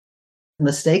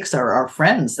Mistakes are our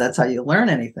friends. That's how you learn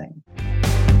anything.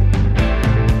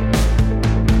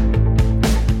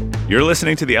 You're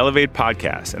listening to the Elevate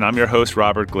podcast, and I'm your host,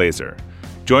 Robert Glazer.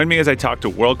 Join me as I talk to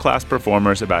world-class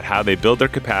performers about how they build their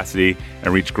capacity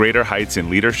and reach greater heights in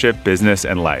leadership, business,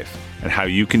 and life, and how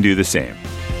you can do the same.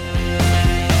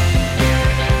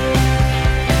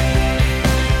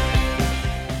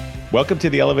 Welcome to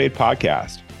the Elevate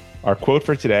podcast. Our quote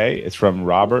for today is from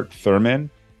Robert Thurman: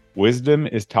 "Wisdom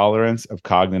is tolerance of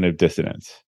cognitive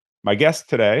dissonance." My guests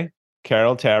today,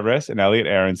 Carol Tavris and Elliot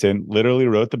Aronson, literally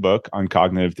wrote the book on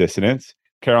cognitive dissonance.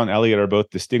 Carol and Elliot are both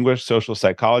distinguished social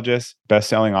psychologists,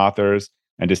 best-selling authors,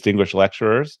 and distinguished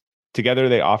lecturers. Together,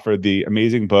 they authored the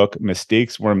amazing book,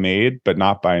 Mistakes Were Made, But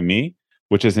Not By Me,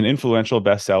 which is an influential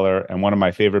bestseller and one of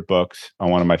my favorite books on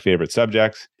one of my favorite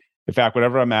subjects. In fact,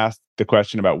 whenever I'm asked the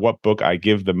question about what book I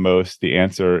give the most, the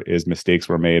answer is Mistakes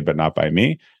Were Made, But Not By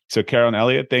Me. So Carol and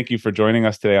Elliot, thank you for joining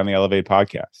us today on the Elevate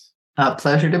podcast.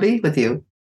 Pleasure to be with you.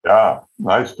 Yeah,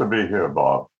 nice to be here,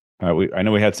 Bob. I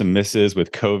know we had some misses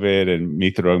with COVID and me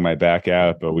throwing my back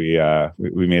out, but we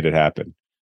made it happen.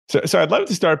 So I'd love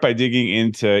to start by digging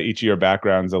into each of your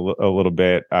backgrounds a little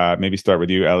bit. Maybe start with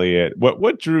you, Elliot.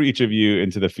 What drew each of you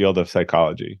into the field of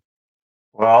psychology?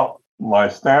 Well, my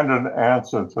standard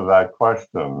answer to that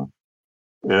question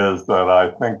is that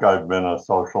I think I've been a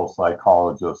social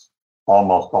psychologist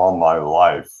almost all my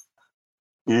life,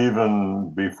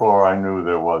 even before I knew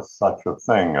there was such a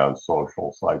thing as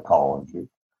social psychology.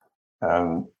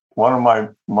 And one of my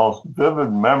most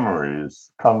vivid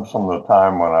memories comes from the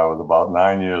time when I was about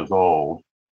 9 years old,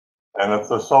 and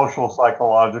it's a social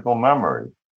psychological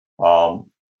memory. I'll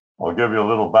give you a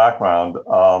little background.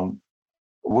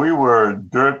 We were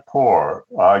dirt poor.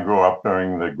 I grew up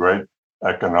during the Great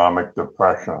Economic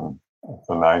Depression of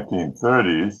the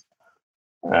 1930s,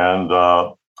 and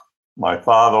my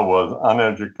father was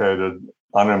uneducated,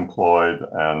 unemployed,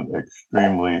 and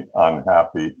extremely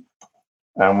unhappy.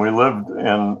 And we lived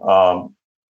in a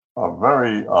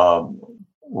very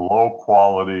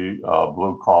low-quality,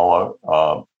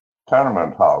 blue-collar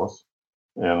tenement house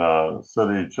in a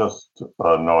city just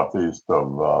northeast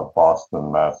of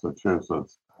Boston,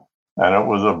 Massachusetts. And it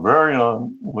was a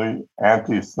virulently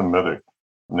anti-Semitic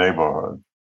neighborhood.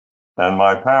 And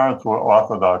my parents were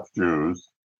Orthodox Jews,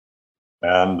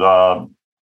 and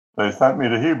they sent me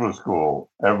to Hebrew school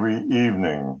every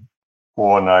evening,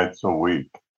 4 nights a week.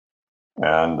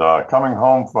 And coming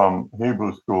home from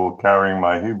Hebrew school carrying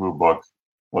my Hebrew books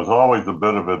was always a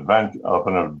bit of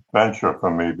an adventure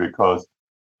for me, because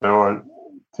there were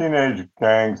teenage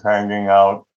gangs hanging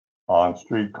out on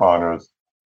street corners,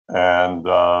 and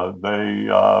they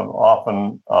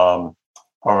often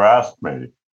harassed me.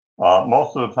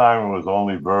 Most of the time it was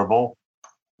only verbal,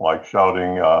 like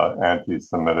shouting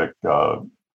anti-Semitic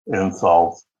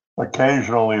insults.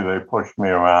 Occasionally they pushed me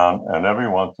around, and every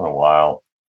once in a while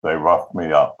they roughed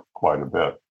me up quite a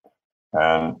bit.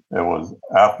 And it was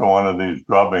after one of these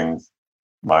drubbings,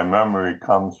 my memory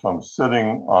comes from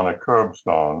sitting on a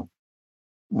curbstone,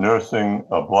 nursing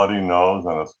a bloody nose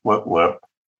and a split lip,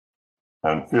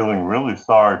 and feeling really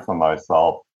sorry for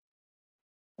myself.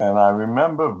 And I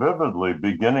remember vividly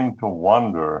beginning to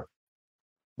wonder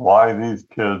why these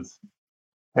kids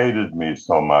hated me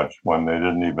so much when they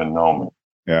didn't even know me.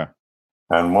 Yeah.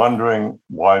 And wondering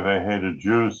why they hated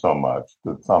Jews so much.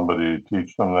 Did somebody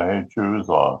teach them to hate Jews,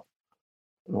 or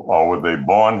were they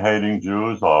born hating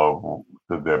Jews, or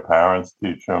did their parents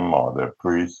teach them, or their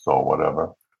priests, or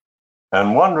whatever?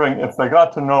 And wondering if they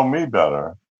got to know me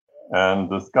better and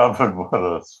discovered what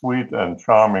a sweet and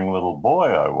charming little boy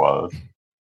I was,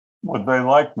 would they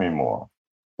like me more?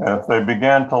 And if they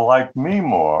began to like me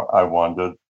more, I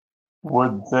wondered,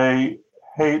 would they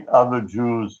hate other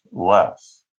Jews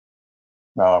less?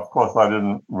 Now, of course, I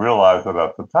didn't realize it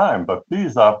at the time, but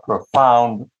these are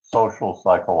profound social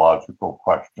psychological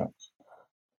questions.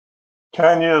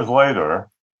 10 years later,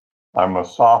 I'm a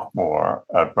sophomore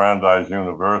at Brandeis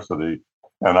University,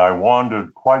 and I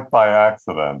wandered quite by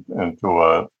accident into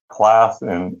a class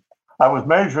I was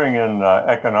majoring in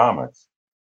economics,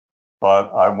 but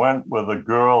I went with a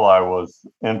girl I was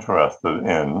interested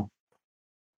in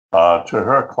to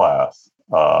her class,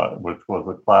 which was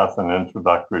a class in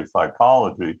introductory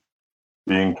psychology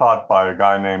being taught by a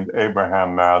guy named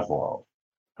Abraham Maslow.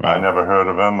 Wow. I never heard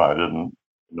of him. I didn't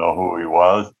know who he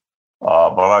was.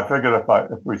 But I figured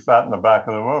if we sat in the back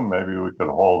of the room, maybe we could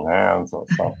hold hands or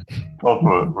something. Those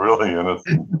were really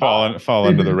innocent. Fall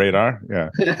under the radar. Yeah.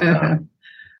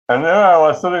 And then I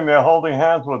was sitting there holding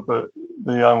hands with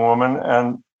the young woman,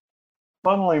 and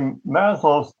suddenly I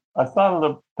started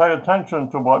to pay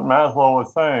attention to what Maslow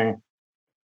was saying.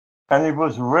 and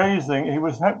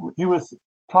he was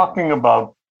talking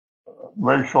about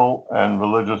racial and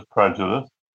religious prejudice,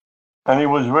 and he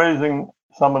was raising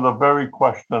some of the very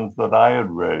questions that I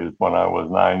had raised when I was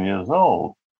 9 years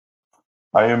old.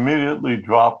 I immediately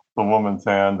dropped the woman's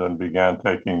hand and began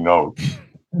taking notes.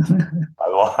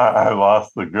 I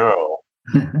lost the girl,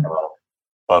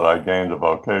 but I gained a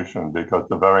vocation because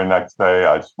the very next day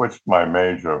I switched my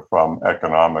major from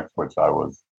economics, which I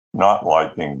was not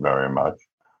liking very much,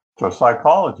 to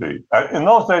psychology. In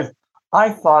those days, I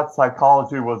thought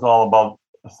psychology was all about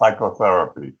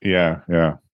psychotherapy. Yeah.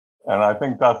 And I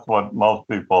think that's what most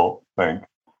people think.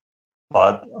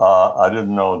 But I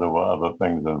didn't know there were other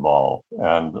things involved.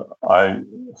 And I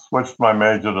switched my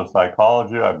major to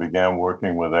psychology. I began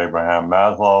working with Abraham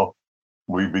Maslow.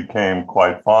 We became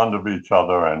quite fond of each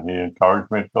other, and he encouraged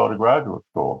me to go to graduate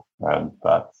school. And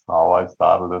that's how I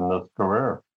started in this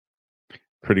career.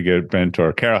 Pretty good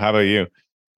mentor. Carol, how about you?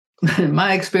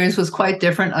 My experience was quite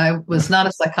different. I was not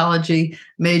a psychology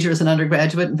major as an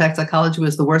undergraduate. In fact, psychology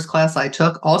was the worst class I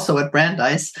took, also at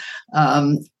Brandeis.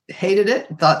 Hated it,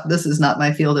 thought this is not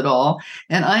my field at all.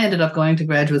 And I ended up going to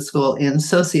graduate school in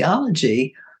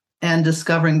sociology and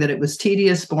discovering that it was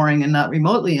tedious, boring, and not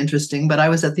remotely interesting. But I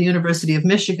was at the University of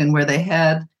Michigan, where they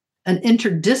had an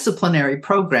interdisciplinary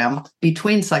program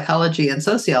between psychology and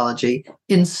sociology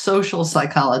in social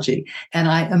psychology. And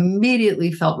I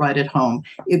immediately felt right at home.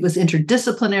 It was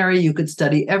interdisciplinary. You could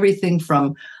study everything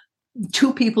from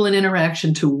two people in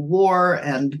interaction to war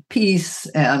and peace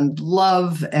and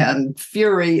love and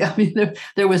fury. I mean,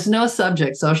 there was no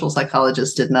subject social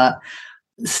psychologists did not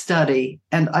study.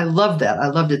 And I loved that. I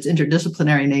loved its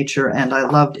interdisciplinary nature, and I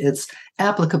loved its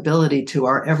applicability to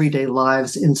our everyday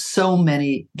lives in so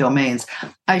many domains.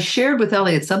 I shared with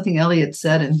Elliot something Elliot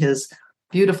said in his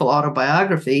beautiful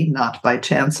autobiography, Not by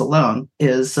Chance Alone,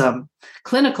 is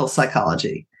clinical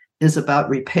psychology is about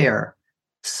repair.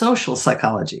 Social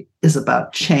psychology is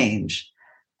about change.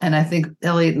 And I think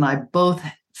Elliot and I both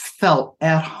felt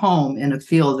at home in a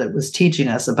field that was teaching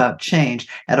us about change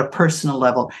at a personal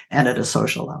level and at a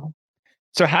social level.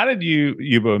 So how did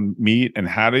you both meet, and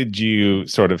how did you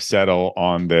sort of settle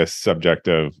on this subject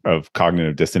of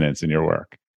cognitive dissonance in your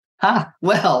work?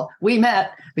 Well, we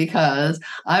met because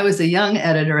I was a young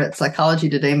editor at Psychology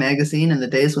Today magazine in the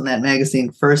days when that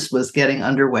magazine first was getting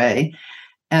underway.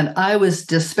 And I was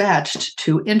dispatched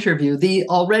to interview the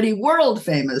already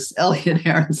world-famous Elliot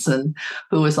Aronson,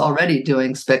 who was already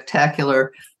doing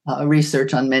spectacular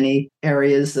research on many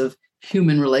areas of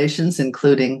human relations,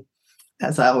 including,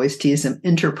 as I always tease him,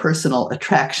 interpersonal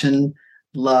attraction,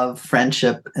 love,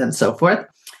 friendship, and so forth.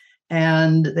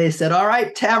 And they said, all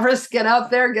right, Tavris, get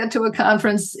out there, get to a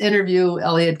conference, interview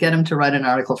Elliot, get him to write an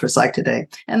article for Psych Today.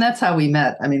 And that's how we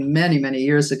met. I mean, many, many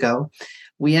years ago.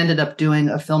 We ended up doing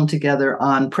a film together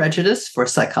on prejudice for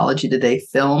Psychology Today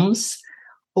Films.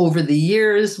 Over the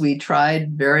years, we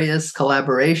tried various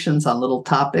collaborations on little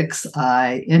topics.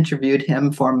 I interviewed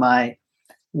him for my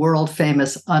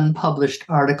world-famous unpublished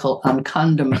article on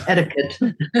condom etiquette.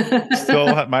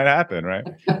 Still might happen, right?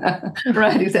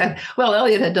 Right, exactly. Well,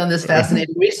 Elliot had done this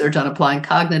fascinating research on applying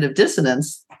cognitive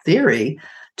dissonance theory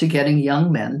to getting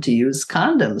young men to use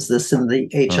condoms, this in the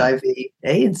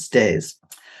HIV/AIDS days.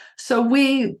 So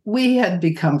we had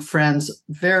become friends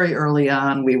very early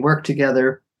on. We worked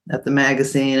together at the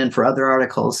magazine and for other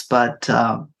articles, but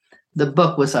the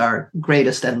book was our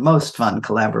greatest and most fun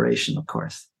collaboration, of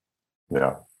course.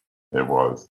 Yeah, it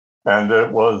was. And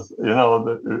it was,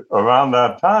 around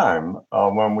that time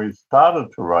when we started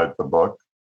to write the book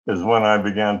is when I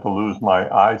began to lose my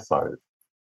eyesight.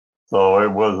 So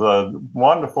it was a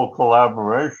wonderful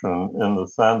collaboration in the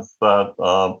sense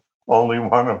that only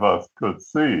one of us could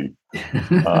see.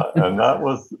 And that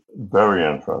was very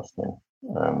interesting.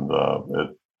 And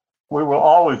we were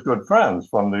always good friends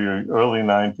from the early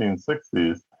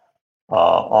 1960s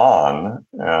on.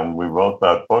 And we wrote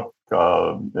that book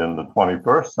in the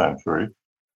 21st century.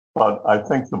 But I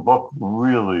think the book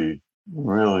really,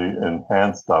 really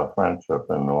enhanced our friendship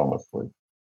enormously.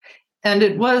 And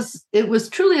it was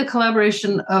truly a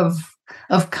collaboration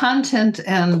of content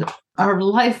and our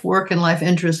life work and life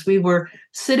interests. We were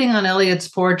sitting on Elliot's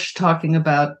porch talking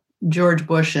about George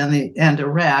Bush and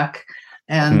Iraq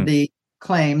and the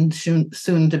claim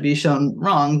soon to be shown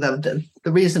wrong. The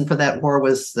reason for that war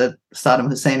was that Saddam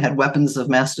Hussein had weapons of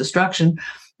mass destruction.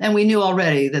 And we knew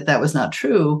already that that was not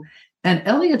true. And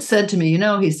Elliot said to me,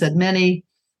 he said, many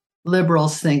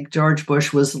liberals think George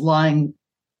Bush was lying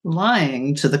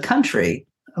to the country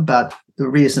about the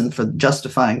reason for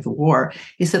justifying the war.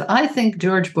 He said, I think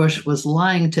George Bush was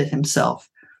lying to himself.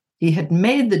 He had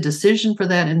made the decision for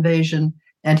that invasion,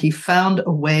 and he found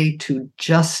a way to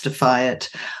justify it.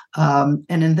 And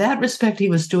in that respect, he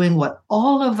was doing what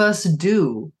all of us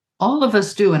do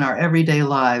in our everyday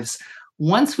lives.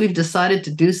 Once we've decided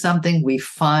to do something, we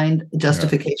find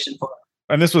justification for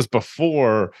it. And this was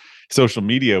before social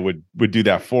media would do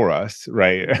that for us,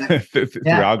 right? Through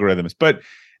algorithms. But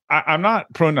I'm not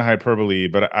prone to hyperbole,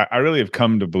 but I really have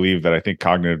come to believe that I think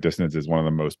cognitive dissonance is one of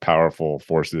the most powerful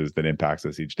forces that impacts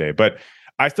us each day. But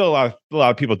I still a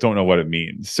lot of people don't know what it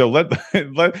means. So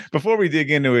let before we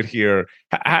dig into it here,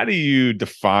 how do you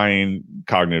define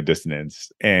cognitive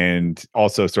dissonance and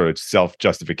also sort of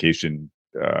self-justification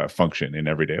function in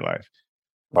everyday life?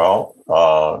 Well,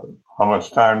 how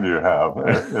much time do you have?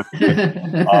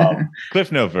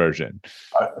 Cliff Note version.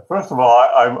 First of all,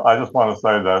 I just want to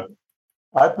say that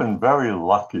I've been very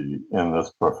lucky in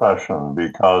this profession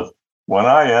because when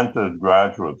I entered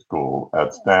graduate school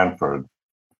at Stanford,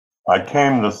 I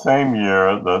came the same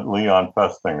year that Leon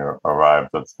Festinger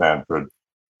arrived at Stanford,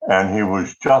 and he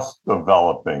was just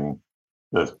developing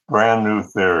this brand new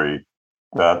theory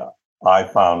that I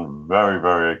found very,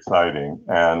 very exciting.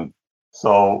 And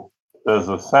so there's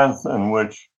a sense in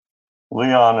which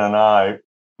Leon and I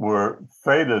were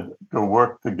fated to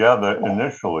work together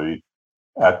initially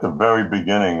at the very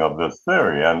beginning of this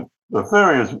theory. And the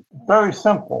theory is very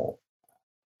simple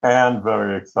and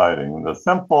very exciting. The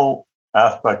simple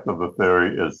aspect of the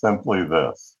theory is simply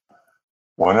this.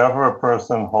 Whenever a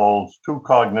person holds two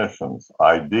cognitions,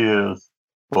 ideas,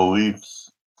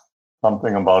 beliefs,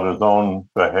 something about his own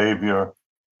behavior,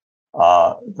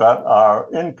 that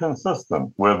are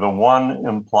inconsistent, where the one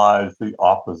implies the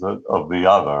opposite of the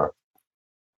other,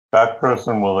 that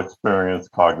person will experience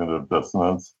cognitive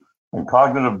dissonance. And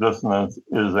cognitive dissonance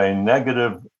is a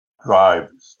negative drive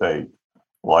state,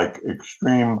 like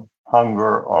extreme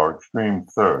hunger or extreme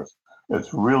thirst.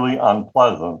 It's really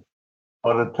unpleasant,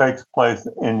 but it takes place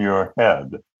in your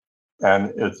head.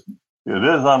 And it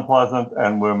is unpleasant,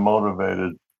 and we're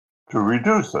motivated to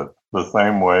reduce it the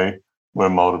same way we're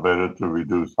motivated to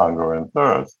reduce hunger and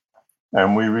thirst.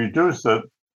 And we reduce it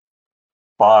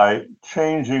by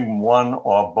changing one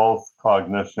or both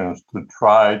cognitions to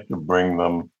try to bring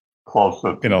them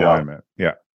closer together. In alignment,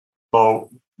 yeah. So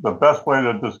the best way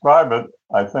to describe it,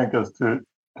 I think, is to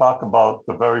talk about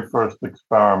the very first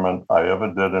experiment I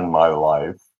ever did in my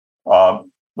life.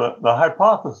 The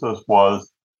hypothesis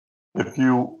was, if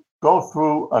you go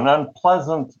through an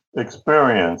unpleasant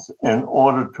experience in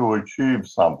order to achieve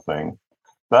something,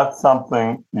 that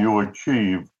something you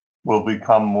achieve will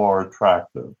become more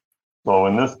attractive. So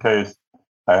in this case,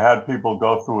 I had people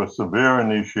go through a severe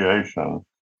initiation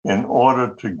in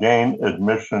order to gain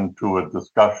admission to a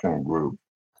discussion group.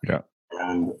 Yeah.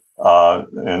 And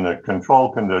in a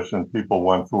control condition, people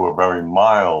went through a very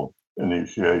mild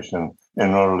initiation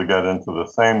in order to get into the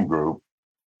same group.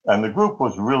 And the group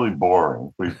was really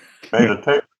boring. We made a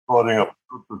tape recording of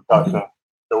group discussion.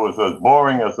 It was as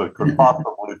boring as it could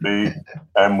possibly be.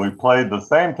 And we played the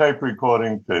same tape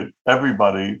recording to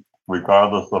everybody,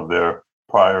 regardless of their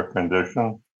prior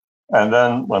condition. And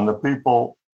then when the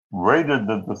people rated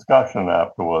the discussion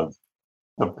afterwards,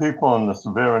 the people in the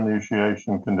severe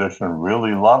initiation condition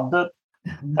really loved it.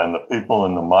 And the people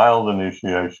in the mild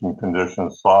initiation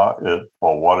condition saw it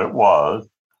for what it was,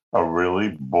 a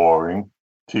really boring,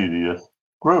 tedious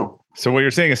group. So what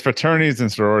you're saying is fraternities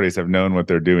and sororities have known what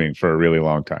they're doing for a really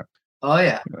long time. Oh,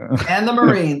 yeah. And the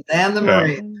Marines.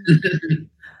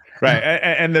 Right.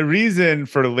 And the reason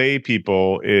for lay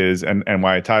people is, and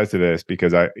why it ties to this,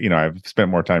 because I've spent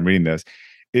more time reading this,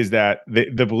 is that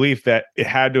the belief that it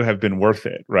had to have been worth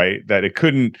it, right? That they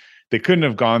couldn't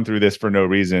have gone through this for no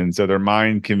reason. So their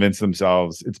mind convinced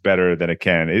themselves it's better than it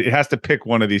can. It has to pick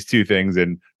one of these two things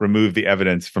and remove the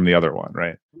evidence from the other one,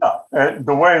 right? Yeah.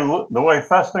 The way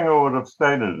Festinger would have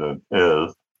stated it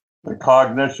is, the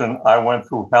cognition, I went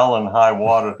through hell and high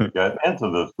water to get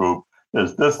into this group,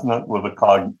 is dissonant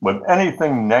with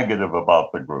anything negative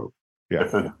about the group. Yeah.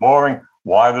 If it's boring,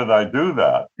 why did I do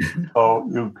that? So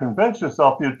you convince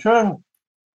yourself, you turn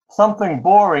something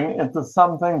boring into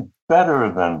something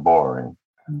better than boring.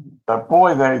 That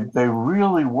boy, they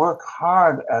really work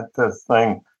hard at this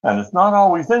thing, and it's not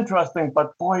always interesting,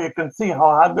 but boy, you can see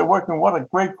how hard they're working. What a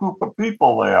great group of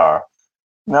people they are.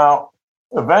 Now,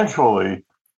 eventually,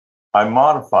 I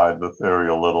modified the theory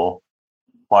a little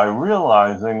by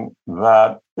realizing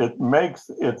that it makes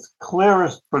its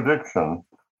clearest prediction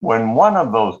when one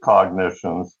of those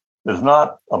cognitions is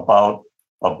not about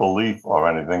a belief or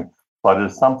anything, but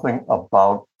is something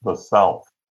about the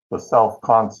self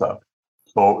concept.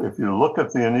 So if you look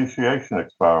at the initiation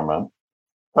experiment,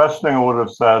 Festinger would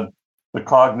have said, the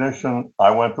cognition,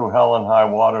 I went through hell and high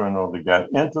water in order to get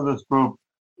into this group,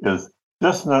 is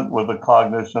dissonant with the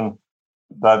cognition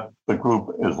that the group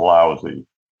is lousy.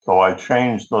 So I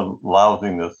change the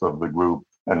lousiness of the group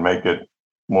and make it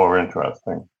more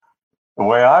interesting. The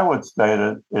way I would state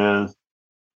it is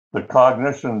the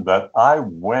cognition that I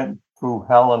went through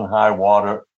hell and high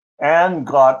water and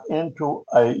got into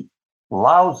a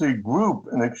lousy group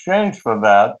in exchange for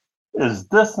that is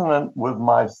dissonant with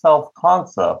my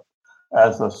self-concept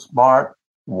as a smart,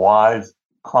 wise,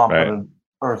 competent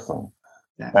person.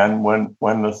 Yeah. And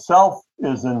when the self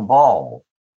is involved,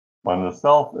 when the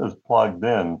self is plugged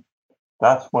in,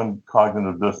 that's when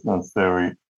cognitive dissonance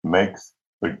theory makes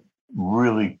the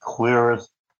really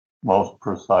clearest, most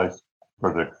precise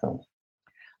predictions.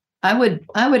 I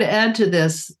would add to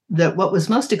this that what was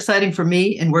most exciting for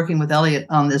me in working with Elliot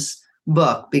on this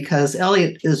book, because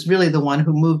Elliot is really the one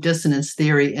who moved dissonance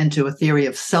theory into a theory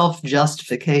of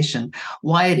self-justification,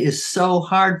 why it is so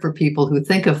hard for people who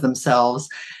think of themselves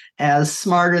as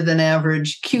smarter than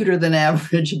average, cuter than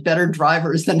average, better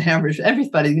drivers than average,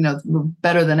 everybody,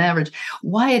 better than average,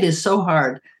 why it is so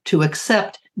hard to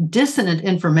accept dissonant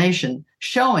information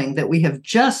showing that we have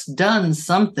just done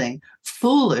something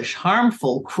foolish,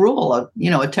 harmful, cruel,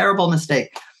 a terrible mistake.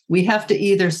 We have to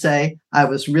either say, I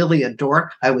was really a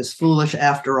dork, I was foolish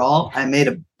after all, I made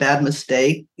a bad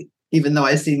mistake, even though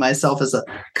I see myself as a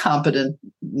competent,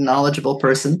 knowledgeable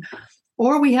person,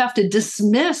 or we have to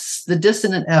dismiss the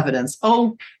dissonant evidence.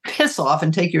 Oh, piss off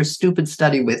and take your stupid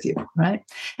study with you, right?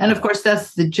 And of course,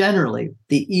 that's generally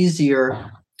the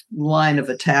easier line of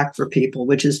attack for people,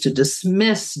 which is to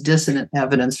dismiss dissonant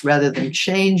evidence rather than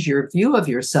change your view of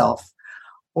yourself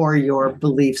or your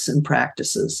beliefs and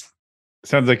practices.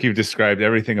 Sounds like you've described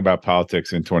everything about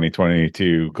politics in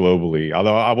 2022 globally.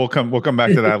 Although we'll come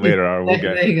back to that later. Or we'll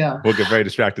get very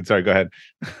distracted. Sorry, go ahead.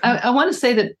 I want to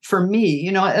say that for me,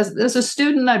 as a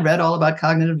student, I read all about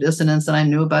cognitive dissonance and I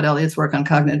knew about Elliot's work on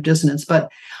cognitive dissonance.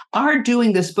 But our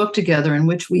doing this book together, in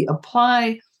which we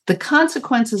apply the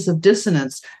consequences of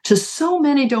dissonance to so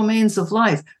many domains of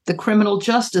life, the criminal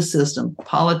justice system,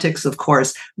 politics, of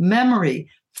course, memory,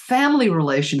 family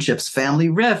relationships, family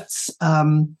rifts,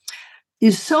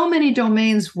 is so many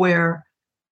domains where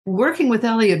working with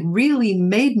Elliot really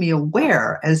made me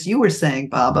aware, as you were saying,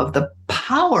 Bob, of the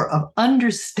power of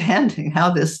understanding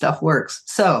how this stuff works.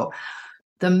 So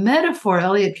the metaphor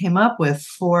Elliot came up with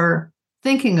for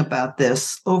thinking about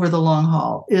this over the long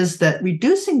haul is that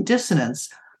reducing dissonance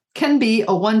can be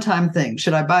a one-time thing.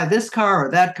 Should I buy this car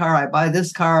or that car? I buy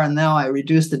this car, and now I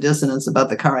reduce the dissonance about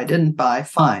the car I didn't buy.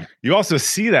 Fine. You also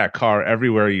see that car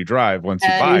everywhere you drive once you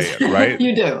buy it, right?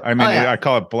 You do. I mean, I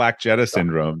call it Black Jetta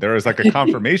syndrome. There is like a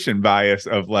confirmation bias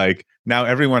of like, now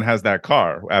everyone has that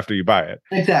car after you buy it.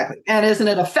 Exactly. And isn't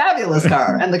it a fabulous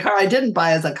car? And the car I didn't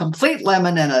buy is a complete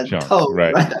lemon and a toad.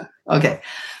 Right. Okay.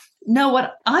 Now,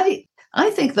 what I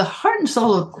think the heart and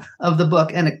soul of the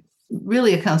book, and it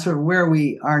really accounts for where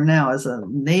we are now as a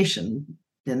nation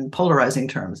in polarizing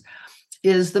terms,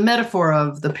 is the metaphor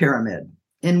of the pyramid,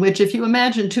 in which if you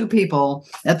imagine two people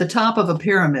at the top of a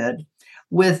pyramid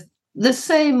with the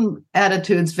same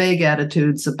attitudes, vague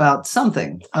attitudes about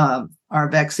something, are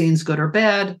vaccines good or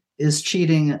bad? Is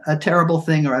cheating a terrible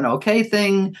thing or an okay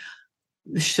thing?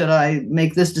 Should I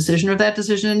make this decision or that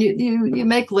decision? And you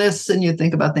make lists and you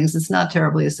think about things. It's not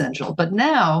terribly essential. But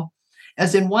now,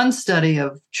 as in one study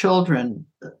of children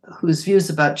whose views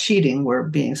about cheating were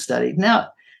being studied,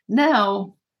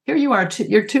 now here you are,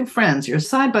 you're two friends, you're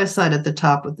side by side at the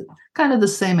top with kind of the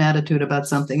same attitude about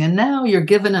something, and now you're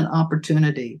given an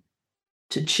opportunity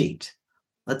to cheat,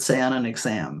 let's say on an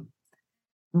exam.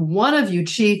 One of you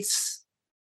cheats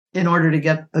in order to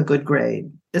get a good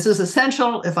grade. This is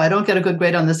essential. If I don't get a good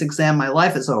grade on this exam, my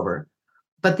life is over.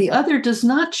 But the other does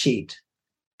not cheat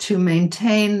to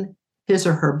maintain his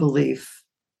or her belief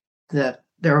that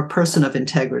they're a person of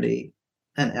integrity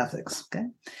and ethics. Okay,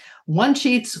 one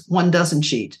cheats, one doesn't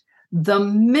cheat. The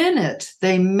minute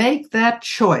they make that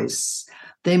choice,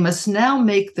 they must now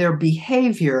make their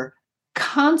behavior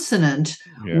consonant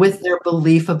with their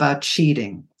belief about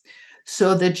cheating.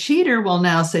 So the cheater will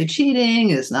now say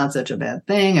cheating is not such a bad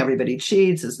thing. Everybody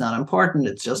cheats. It's not important.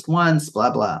 It's just once,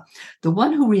 blah, blah. The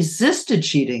one who resisted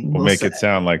cheating will make it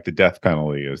sound like the death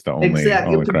penalty is the only.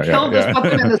 Exactly. Only crime. Kill this, put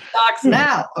them in the stocks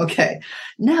now. Okay.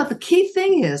 Now, the key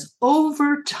thing is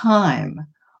over time,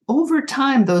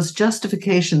 those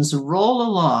justifications roll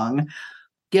along,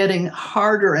 getting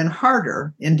harder and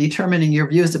harder in determining your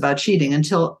views about cheating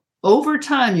until over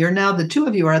time, the two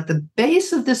of you are at the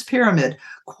base of this pyramid,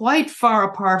 quite far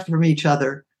apart from each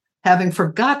other, having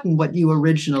forgotten what you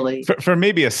originally... For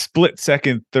maybe a split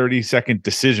second, 30-second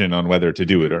decision on whether to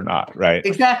do it or not, right?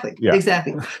 Exactly.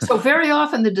 So very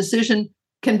often the decision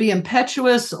can be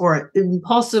impetuous or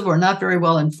impulsive or not very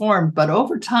well informed, but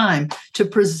over time, to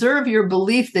preserve your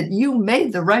belief that you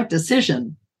made the right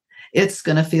decision, it's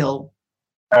going to feel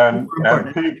and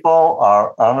people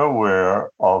are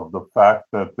unaware of the fact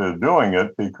that they're doing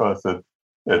it because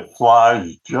it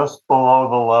flies just below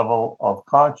the level of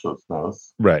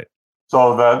consciousness. Right.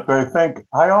 So that they think,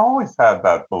 I always had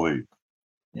that belief.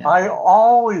 Yeah. I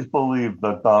always believed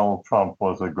that Donald Trump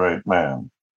was a great man,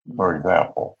 for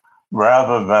example,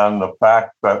 rather than the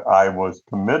fact that I was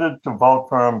committed to vote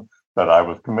for him, that I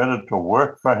was committed to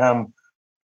work for him.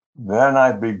 Then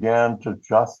I began to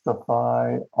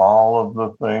justify all of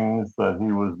the things that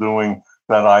he was doing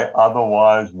that I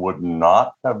otherwise would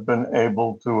not have been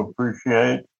able to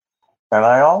appreciate. And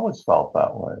I always felt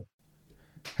that way.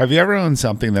 Have you ever owned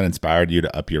something that inspired you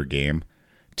to up your game?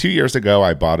 2 years ago,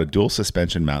 I bought a dual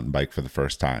suspension mountain bike for the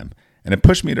first time, and it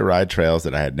pushed me to ride trails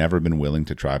that I had never been willing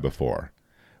to try before.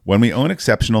 When we own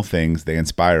exceptional things, they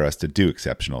inspire us to do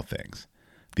exceptional things.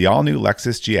 The all-new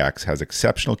Lexus GX has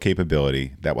exceptional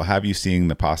capability that will have you seeing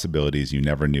the possibilities you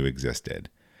never knew existed.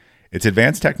 Its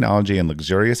advanced technology and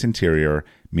luxurious interior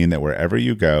mean that wherever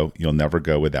you go, you'll never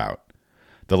go without.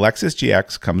 The Lexus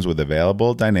GX comes with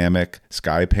available dynamic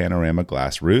sky panorama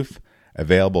glass roof,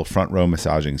 available front-row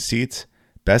massaging seats,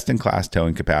 best-in-class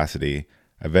towing capacity,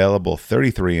 available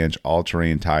 33-inch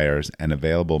all-terrain tires, and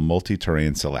available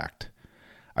multi-terrain select.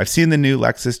 I've seen the new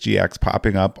Lexus GX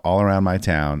popping up all around my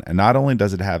town, and not only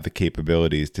does it have the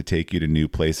capabilities to take you to new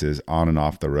places on and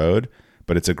off the road,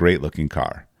 but it's a great-looking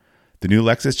car. The new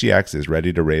Lexus GX is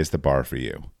ready to raise the bar for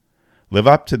you. Live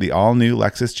up to the all-new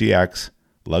Lexus GX,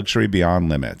 luxury beyond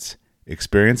limits.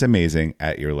 Experience amazing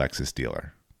at your Lexus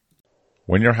dealer.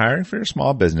 When you're hiring for your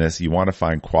small business, you want to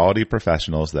find quality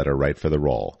professionals that are right for the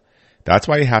role. That's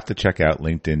why you have to check out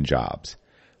LinkedIn Jobs.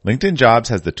 LinkedIn Jobs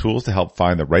has the tools to help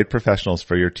find the right professionals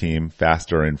for your team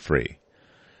faster and free.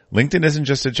 LinkedIn isn't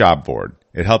just a job board.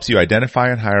 It helps you identify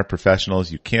and hire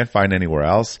professionals you can't find anywhere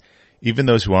else, even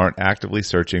those who aren't actively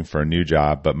searching for a new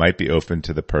job but might be open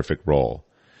to the perfect role.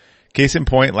 Case in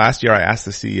point, last year I asked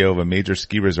the CEO of a major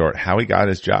ski resort how he got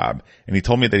his job, and he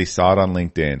told me that he saw it on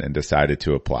LinkedIn and decided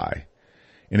to apply.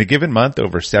 In a given month,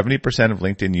 over 70% of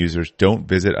LinkedIn users don't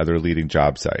visit other leading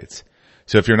job sites.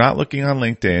 So if you're not looking on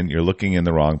LinkedIn, you're looking in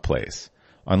the wrong place.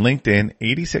 On LinkedIn,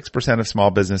 86% of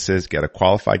small businesses get a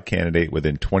qualified candidate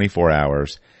within 24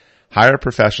 hours. Hire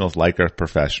professionals like a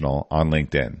professional on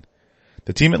LinkedIn.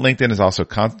 The team at LinkedIn is also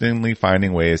constantly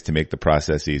finding ways to make the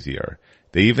process easier.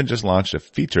 They even just launched a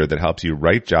feature that helps you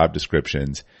write job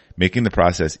descriptions, making the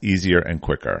process easier and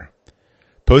quicker.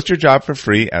 Post your job for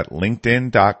free at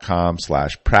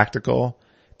linkedin.com/practical.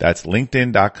 That's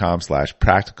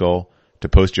linkedin.com/practical to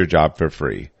post your job for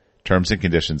free. Terms and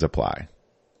conditions apply.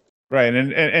 Right.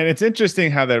 And it's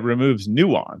interesting how that removes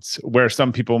nuance, where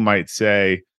some people might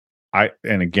say,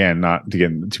 and again, not to get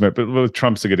into too much, but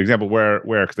Trump's a good example where,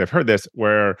 because I've heard this,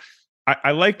 where I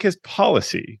like his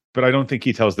policy, but I don't think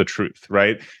he tells the truth,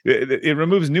 right? It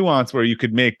removes nuance where you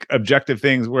could make objective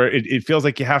things where it feels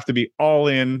like you have to be all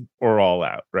in or all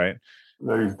out, right?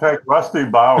 You take Rusty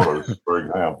Bowers, for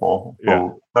example,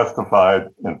 who testified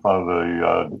in front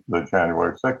of the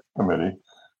January 6th committee.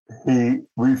 He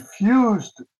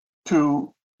refused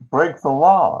to break the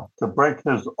law, to break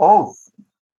his oath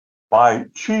by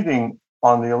cheating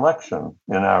on the election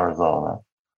in Arizona.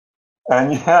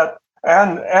 And yet,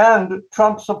 and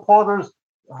Trump supporters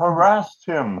harassed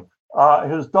him.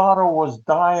 His daughter was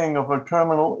dying of a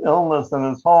terminal illness in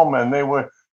his home, and they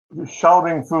were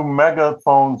shouting through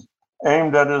megaphones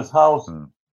aimed at his house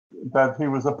that he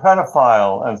was a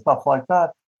pedophile and stuff like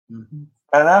that. Mm-hmm.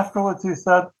 And afterwards he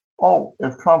said, oh,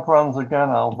 if Trump runs again,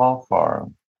 I'll vote for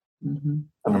him. Mm-hmm.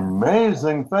 An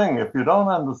amazing thing. If you don't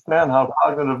understand how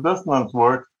cognitive dissonance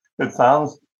works, it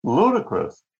sounds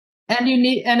ludicrous. And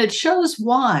it shows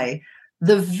why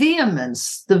the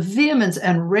vehemence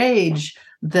and rage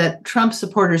that Trump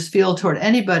supporters feel toward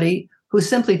anybody who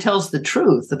simply tells the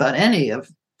truth about any of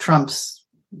Trump's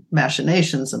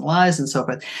machinations and lies and so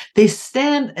forth. They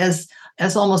stand as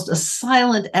almost a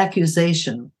silent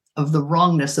accusation of the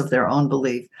wrongness of their own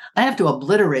belief. I have to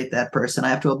obliterate that person. I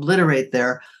have to obliterate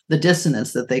the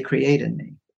dissonance that they create in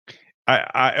me.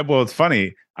 Well, it's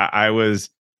funny. I was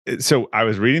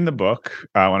reading the book.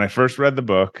 When I first read the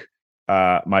book,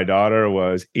 my daughter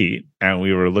was 8, and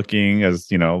we were looking,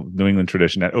 as New England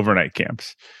tradition, at overnight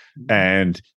camps. Mm-hmm.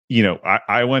 And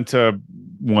I went to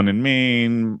one in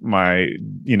Maine,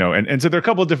 and so there are a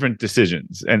couple of different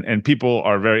decisions, and people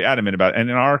are very adamant about it. And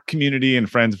in our community and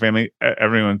friends, family,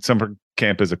 everyone, summer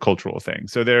camp is a cultural thing.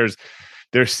 So there's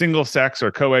single sex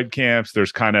or co-ed camps.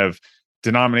 There's kind of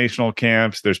denominational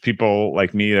camps. There's people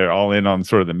like me that are all in on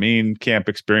sort of the main camp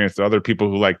experience. There are other people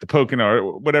who like the Pocono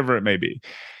or whatever it may be.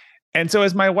 And so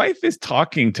as my wife is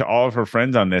talking to all of her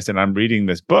friends on this, and I'm reading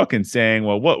this book and saying,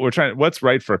 well, what's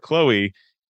right for Chloe?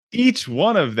 Each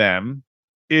one of them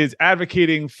is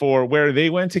advocating for where they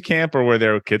went to camp or where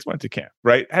their kids went to camp,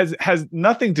 right? Has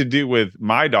nothing to do with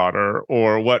my daughter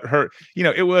or what her,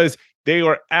 it was, they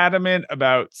were adamant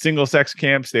about single sex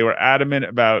camps. They were adamant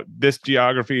about this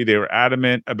geography. They were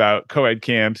adamant about co-ed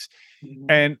camps.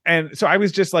 And so I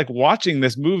was just like watching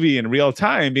this movie in real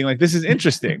time being like, this is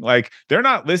interesting. Like they're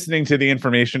not listening to the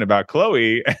information about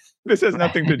Chloe. This has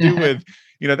nothing to do with,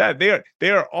 that they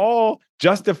are all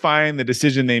justifying the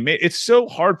decision they made. It's so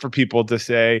hard for people to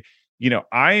say,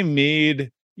 I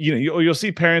made, you'll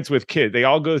see parents with kids, they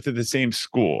all go to the same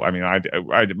school. I mean, I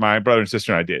my brother and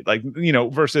sister and I did, like,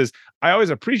 versus I always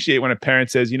appreciate when a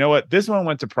parent says, you know what, this one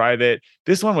went to private.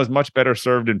 This one was much better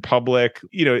served in public.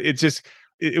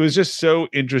 It was just so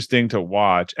interesting to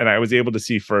watch. And I was able to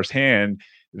see firsthand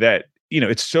that,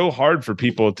 it's so hard for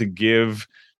people to give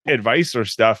advice or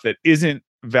stuff that isn't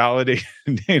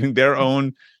validating their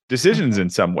own decisions in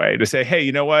some way, to say, hey,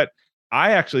 you know what?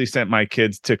 I actually sent my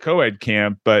kids to co-ed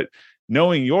camp, but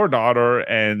knowing your daughter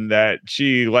and that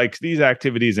she likes these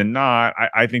activities and not,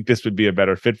 I think this would be a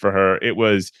better fit for her. It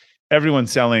was everyone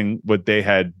selling what they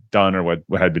had done or what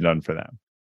had been done for them.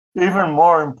 Even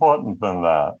more important than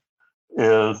that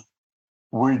is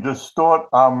we distort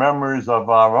our memories of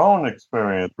our own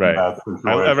experience in that situation.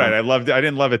 I loved it. I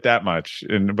didn't love it that much,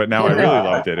 but now I really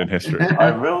loved it in history.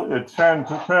 It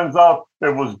turns out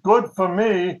it was good for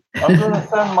me. I'm going to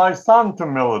send my son to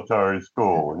military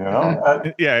school,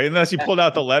 Yeah, unless you pulled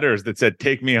out the letters that said,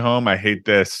 take me home. I hate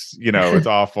this. It's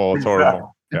awful. It's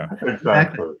horrible. Yeah,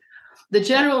 exactly. The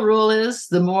general rule is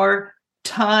the more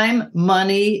time,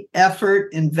 money,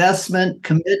 effort, investment,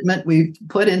 commitment we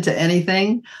put into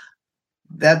anything,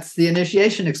 that's the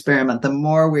initiation experiment. The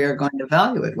more we are going to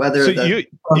value it, whether you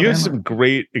have some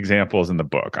great examples in the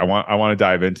book. I want to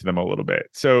dive into them a little bit.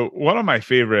 So one of my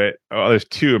favorite, there's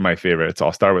two of my favorites.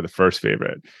 I'll start with the first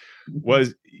favorite.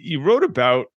 Was you wrote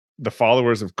about the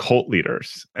followers of cult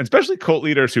leaders, and especially cult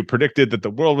leaders who predicted that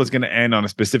the world was going to end on a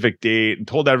specific date and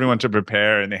told everyone to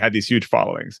prepare, and they had these huge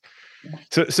followings.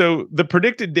 So the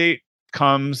predicted date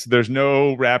comes. There's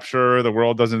no rapture. The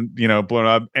world doesn't, blow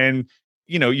up, and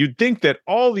you'd think that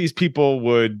all these people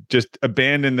would just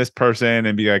abandon this person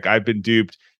and be like, I've been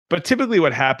duped. But typically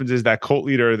what happens is that cult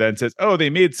leader then says, oh, they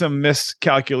made some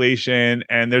miscalculation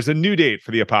and there's a new date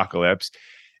for the apocalypse.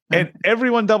 And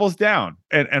everyone doubles down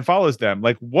and follows them.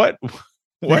 Like what,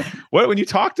 when you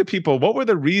talk to people, what were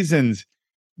the reasons,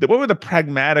 what were the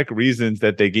pragmatic reasons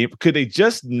that they gave? Could they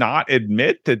just not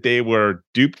admit that they were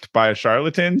duped by a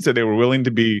charlatan? So they were willing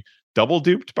to be double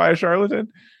duped by a charlatan?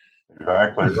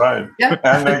 Exactly right. Yeah.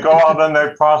 And they go out and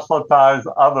they proselytize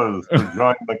others to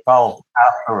join the cult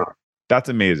after. That's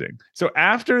amazing. So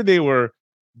after they were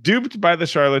duped by the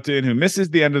charlatan who misses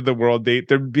the end of the world date,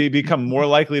 they become more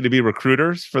likely to be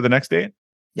recruiters for the next date?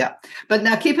 Yeah. But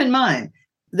now keep in mind,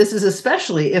 this is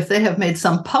especially if they have made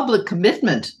some public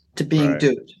commitment to being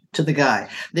duped to the guy.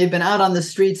 They've been out on the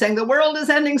street saying, the world is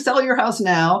ending, sell your house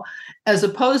now, as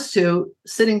opposed to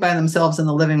sitting by themselves in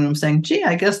the living room saying, gee,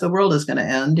 I guess the world is going to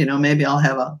end. Maybe I'll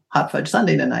have a hot fudge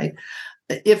sundae tonight.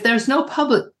 If there's no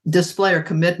public display or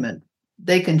commitment,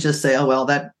 they can just say, oh, well,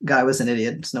 that guy was an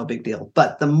idiot. It's no big deal.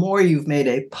 But the more you've made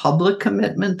a public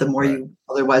commitment, the more you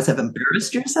otherwise have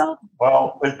embarrassed yourself.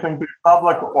 Well, it can be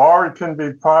public or it can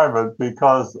be private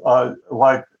because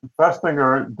like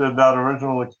Festinger did that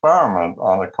original experiment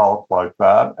on a cult like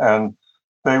that, and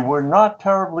they were not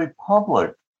terribly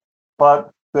public, but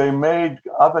they made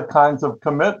other kinds of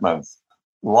commitments.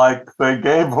 Like they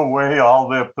gave away all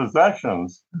their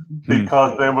possessions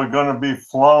because they were going to be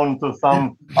flown to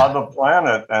some other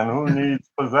planet, and who needs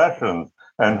possessions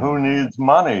and who needs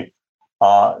money?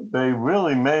 They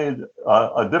really made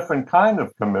a different kind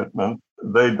of commitment.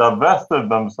 They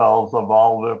divested themselves of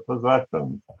all their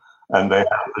possessions, and they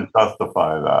had to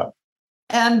justify that.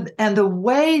 And the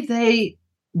way they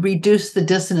reduce the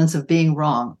dissonance of being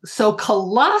wrong. So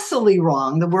colossally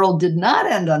wrong. The world did not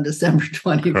end on December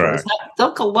 21st. Correct.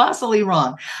 So colossally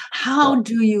wrong. How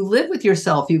do you live with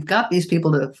yourself? You've got these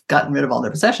people that have gotten rid of all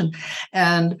their possessions.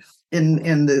 And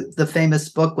in the famous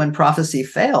book, When Prophecy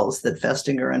Fails, that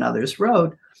Festinger and others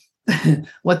wrote,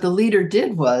 what the leader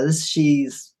did was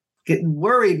she's getting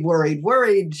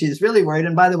worried. She's really worried.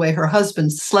 And by the way, her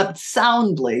husband slept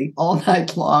soundly all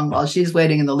night long while she's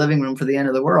waiting in the living room for the end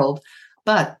of the world.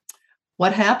 But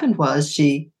what happened was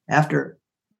she, after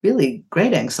really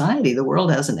great anxiety, the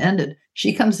world hasn't ended,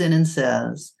 she comes in and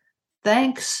says,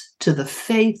 thanks to the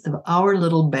faith of our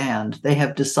little band, they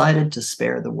have decided to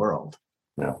spare the world.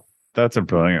 Yeah. That's a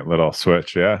brilliant little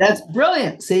switch. Yeah. That's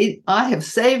brilliant. See, I have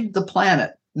saved the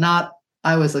planet, not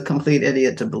I was a complete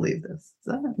idiot to believe this.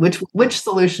 So, which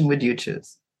solution would you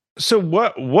choose? So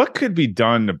what could be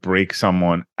done to break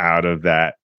someone out of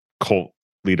that cult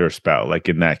leader spell? Like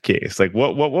in that case, like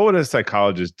what would a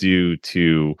psychologist do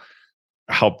to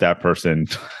help that person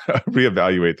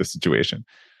reevaluate the situation?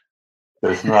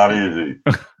 It's not easy.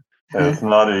 It's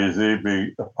not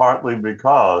easy, partly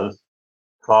because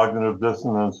cognitive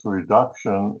dissonance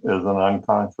reduction is an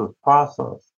unconscious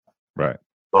process. Right.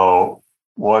 So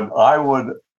what I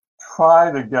would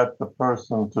try to get the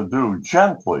person to do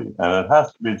gently, and it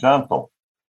has to be gentle.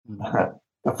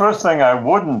 The first thing I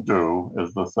wouldn't do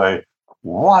is to say,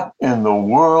 "What in the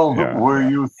world were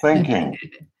you thinking?"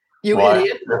 You like,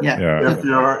 idiot. If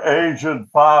your aged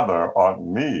father, or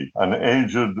me, an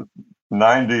aged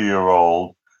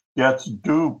 90-year-old, gets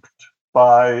duped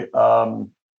by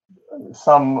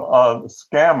some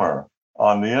scammer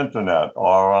on the internet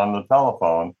or on the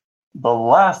telephone, the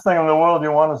last thing in the world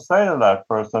you want to say to that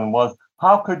person was,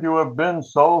 "How could you have been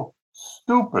so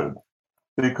stupid?"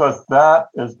 Because that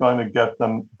is going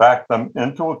to back them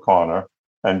into a corner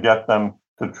and get them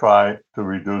to try to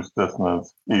reduce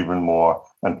dissonance even more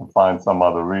and to find some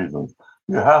other reasons.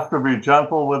 You have to be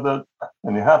gentle with it,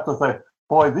 and you have to say,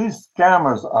 boy, these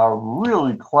scammers are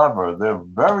really clever. They're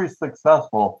very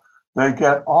successful. They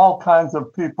get all kinds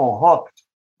of people hooked.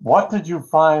 What did you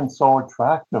find so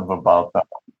attractive about that?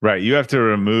 Right. You have to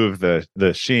remove the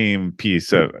shame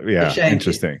piece of,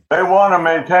 interesting. Piece. They want to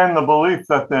maintain the belief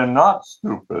that they're not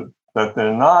stupid, that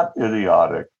they're not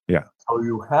idiotic. Yeah. So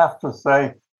you have to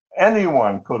say,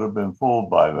 anyone could have been fooled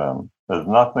by them. There's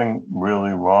nothing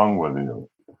really wrong with you.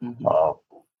 Mm-hmm.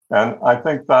 And I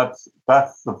think that's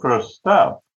the first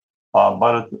step.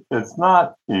 But it's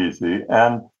not easy.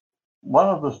 And one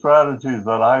of the strategies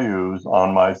that I use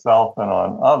on myself and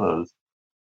on others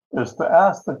is to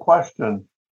ask the question,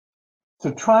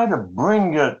 to try to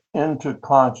bring it into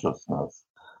consciousness.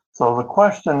 So the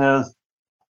question is,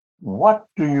 what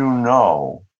do you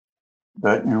know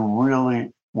that you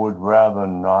really would rather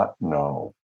not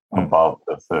know about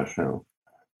this issue?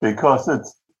 Because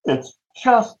it's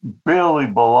just barely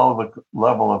below the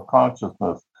level of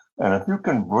consciousness. And if you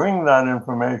can bring that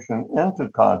information into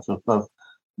consciousness,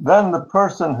 then the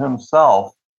person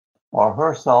himself or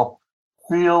herself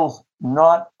feels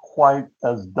not quite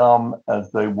as dumb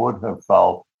as they would have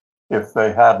felt if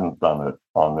they hadn't done it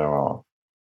on their own.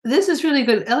 This is really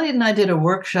good. Elliot and I did a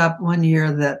workshop one year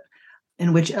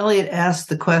in which Elliot asked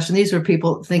the question. These were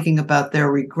people thinking about their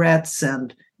regrets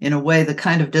and, in a way, the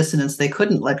kind of dissonance they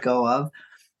couldn't let go of.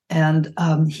 And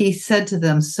he said to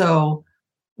them, so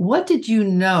what did you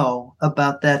know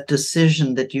about that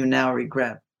decision that you now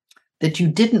regret, that you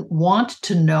didn't want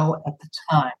to know at the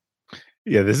time?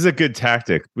 Yeah, this is a good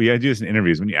tactic. We got to do this in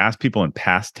interviews. When you ask people in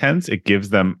past tense, it gives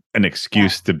them an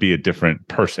excuse to be a different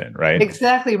person, right?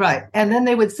 Exactly right. And then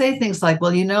they would say things like,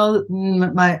 well,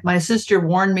 my sister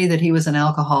warned me that he was an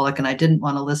alcoholic and I didn't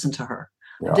want to listen to her.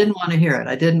 Yeah. I didn't want to hear it.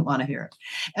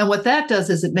 And what that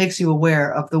does is it makes you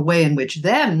aware of the way in which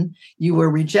then you were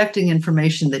rejecting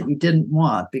information that you didn't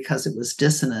want because it was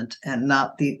dissonant and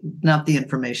not the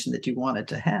information that you wanted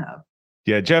to have.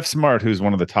 Yeah, Jeff Smart, who's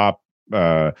one of the top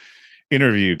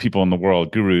interview people in the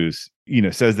world, gurus,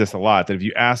 says this a lot, that if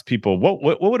you ask people,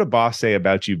 what would a boss say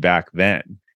about you back then?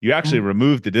 You actually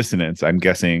remove the dissonance, I'm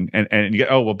guessing, and you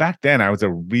get, oh, well, back then I was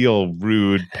a real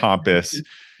rude, pompous,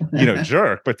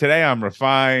 jerk, but today I'm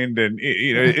refined, and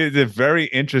it's a very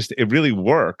interesting. It really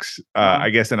works, I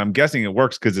guess, and I'm guessing it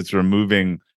works because it's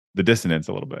removing the dissonance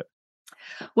a little bit.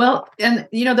 Well, and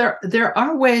there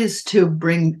are ways to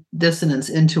bring dissonance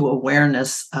into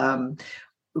awareness.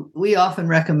 We often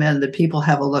recommend that people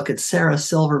have a look at Sarah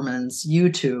Silverman's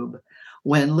YouTube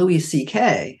when Louis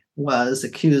C.K. was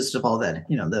accused of all that,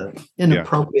 the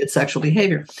inappropriate sexual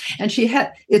behavior. And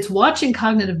it's watching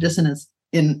cognitive dissonance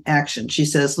in action. She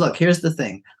says, look, here's the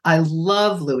thing. I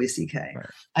love Louis C.K. Right.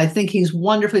 I think he's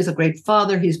wonderful. He's a great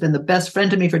father. He's been the best friend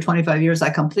to me for 25 years. I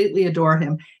completely adore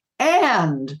him.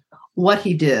 And what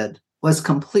he did was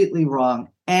completely wrong.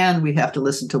 And we have to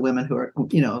listen to women who are,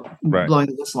 right, blowing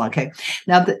the whistle. Okay.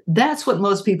 Now, that's what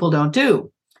most people don't do.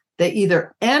 They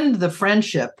either end the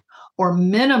friendship or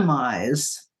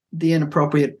minimize the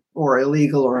inappropriate or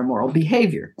illegal or immoral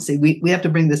behavior. See, we have to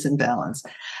bring this in balance.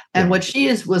 And what she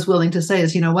was willing to say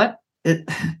is, you know what? This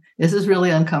is really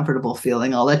uncomfortable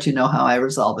feeling. I'll let you know how I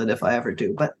resolve it if I ever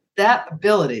do. But that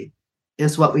ability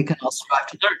is what we can all strive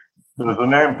to learn. There's a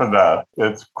name for that.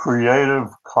 It's creative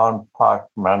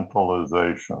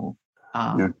compartmentalization.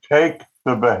 You take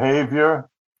the behavior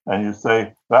and you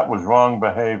say, that was wrong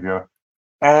behavior,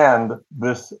 and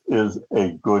this is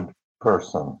a good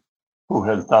person who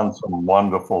has done some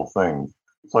wonderful things.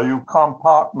 So you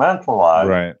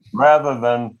compartmentalize rather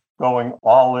than going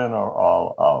all in or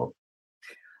all out.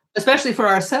 Especially for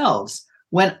ourselves.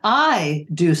 When I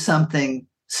do something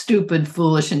stupid,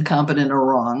 foolish, incompetent, or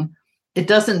wrong, it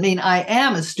doesn't mean I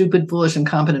am a stupid, foolish,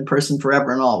 incompetent person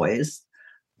forever and always.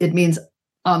 It means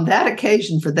on that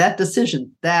occasion, for that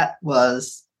decision, that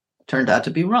turned out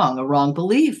to be wrong, a wrong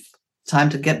belief. Time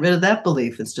to get rid of that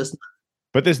belief. It's just.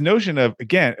 But this notion of,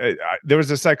 again, there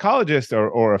was a psychologist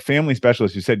or a family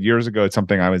specialist who said years ago at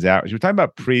something I was at, she was talking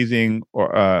about praising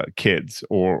kids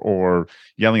or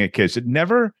yelling at kids. Should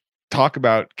never talk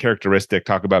about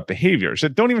talk about behavior. So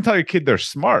don't even tell your kid they're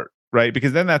smart, right?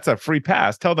 Because then that's a free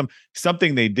pass. Tell them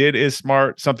something they did is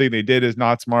smart, something they did is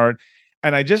not smart.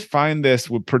 And I just find this,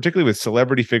 particularly with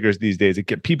celebrity figures these days,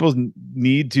 people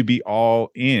need to be all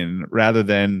in rather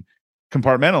than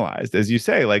compartmentalized. As you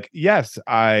say, like, yes,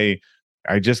 I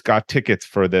just got tickets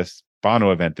for this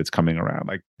Bono event that's coming around.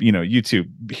 Like,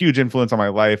 YouTube, huge influence on my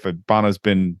life. Bono's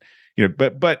been,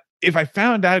 but if I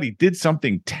found out he did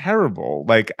something terrible,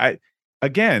 like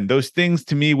those things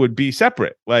to me would be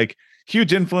separate. Like,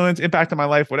 huge influence, impact on my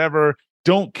life, whatever.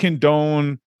 Don't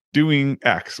condone doing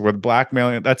X with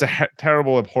blackmailing. That's a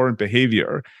terrible, abhorrent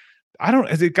behavior.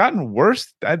 Has it gotten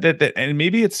worse? And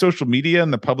maybe it's social media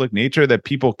and the public nature that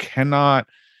people cannot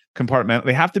compartment.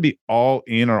 They have to be all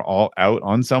in or all out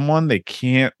on someone. They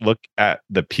can't look at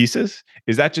the pieces.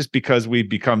 Is that just because we've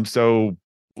become so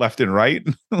left and right,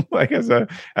 like as a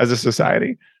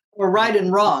society? Or right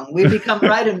and wrong. We become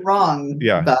right and wrong.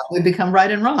 Yeah. We become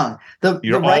right and wrong.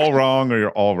 You're all wrong or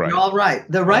you're all right. You're all right.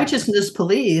 The righteousness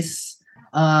police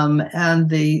and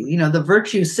the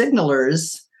virtue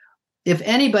signalers, if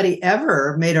anybody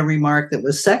ever made a remark that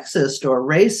was sexist or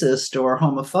racist or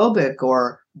homophobic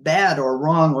or bad or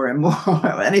wrong or immoral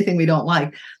or anything we don't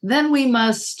like, then we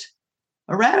must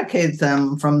eradicate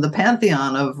them from the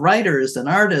pantheon of writers and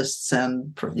artists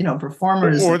and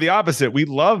performers. Or the opposite. We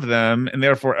love them, and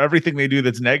therefore everything they do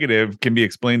that's negative can be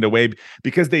explained away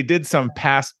because they did some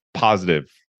past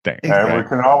positive thing. And we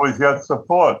can always get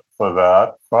support for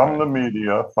that from the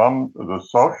media, from the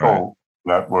social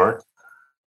networks.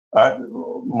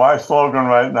 My slogan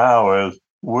right now is,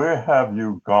 where have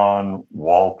you gone,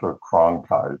 Walter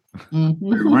Cronkite? Mm-hmm.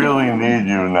 We really need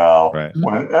you now. Right.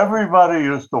 When everybody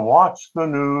used to watch the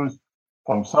news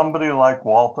from somebody like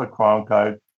Walter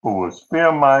Cronkite, who was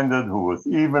fair-minded, who was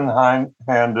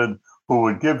even-handed, who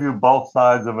would give you both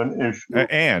sides of an issue.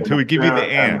 And who would give you the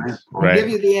and. Right. Give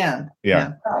you the and.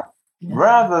 Yeah.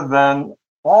 Rather than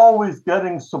always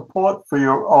getting support for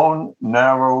your own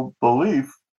narrow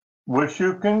belief, which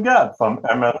you can get from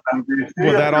MSNBC.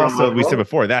 Well, that also, we said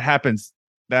before, that happens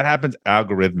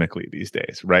algorithmically these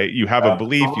days, right? You have a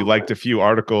belief, you liked a few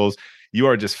articles, you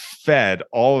are just fed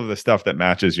all of the stuff that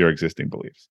matches your existing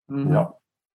beliefs. Mm-hmm.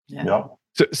 Yep.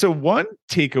 So one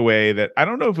takeaway that I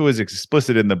don't know if it was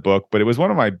explicit in the book, but it was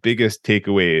one of my biggest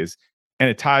takeaways, and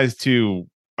it ties to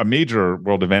a major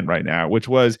world event right now, which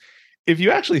was, if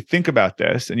you actually think about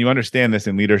this and you understand this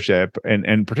in leadership,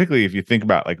 and particularly if you think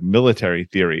about like military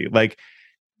theory, like,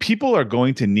 people are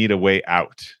going to need a way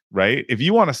out, right? If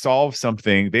you want to solve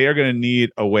something, they are going to need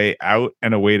a way out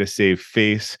and a way to save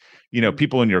face,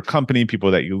 people in your company, people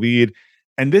that you lead.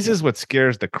 And this is what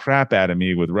scares the crap out of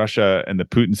me with Russia and the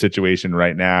Putin situation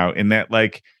right now, in that,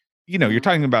 like, you're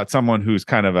talking about someone who's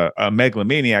kind of a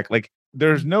megalomaniac. Like,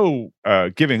 there's no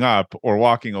giving up or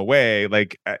walking away.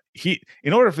 Like,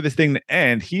 in order for this thing to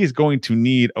end, he is going to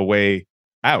need a way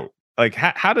out. Like,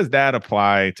 how does that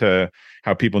apply to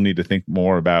how people need to think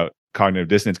more about cognitive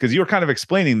dissonance? Because you were kind of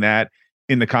explaining that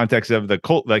in the context of the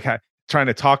cult, like trying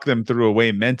to talk them through a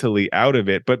way mentally out of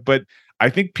it. But I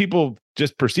think people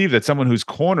just perceive that someone who's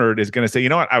cornered is going to say, you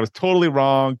know what, I was totally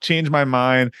wrong, change my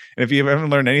mind. And if you haven't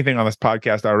learned anything on this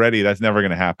podcast already, that's never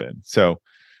going to happen. So.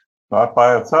 Not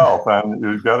by itself. And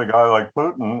you've got a guy like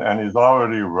Putin, and he's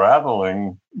already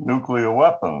rattling nuclear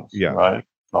weapons, right?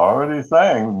 Already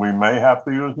saying we may have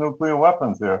to use nuclear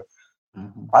weapons here.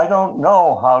 Mm-hmm. I don't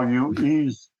know how you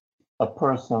ease a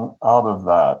person out of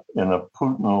that in a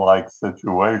Putin-like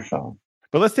situation.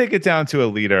 But let's take it down to a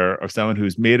leader, or someone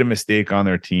who's made a mistake on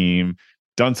their team,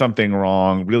 done something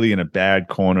wrong, really in a bad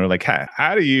corner. Like,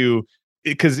 how do you,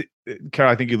 because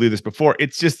Carol, I think you alluded this before,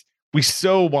 it's just, we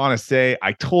so want to say,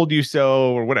 I told you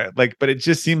so, or whatever, like, but it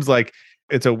just seems like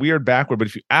it's a weird backward. But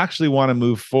if you actually want to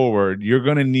move forward, you're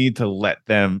going to need to let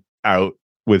them out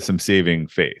with some saving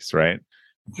face, right?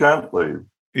 Gently,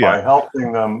 by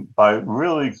helping them, by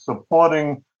really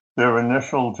supporting their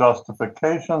initial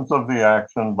justifications of the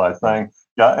action by saying,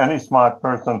 yeah, any smart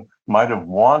person might have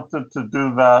wanted to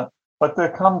do that, but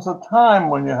there comes a time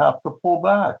when you have to pull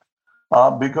back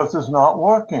because it's not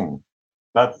working.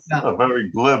 That's a very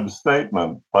glib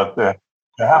statement, but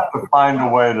you have to find a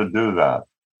way to do that.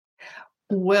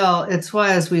 Well, it's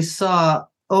why, as we saw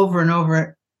over and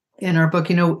over in our book,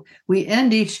 we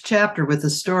end each chapter with the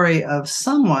story of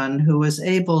someone who was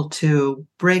able to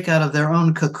break out of their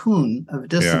own cocoon of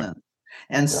dissonance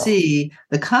and see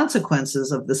the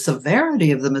consequences of the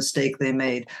severity of the mistake they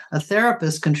made. A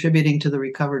therapist contributing to the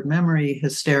recovered memory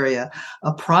hysteria,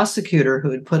 a prosecutor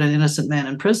who had put an innocent man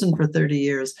in prison for 30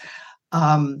 years.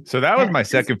 So that was my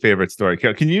second favorite story.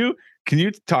 Can you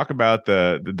talk about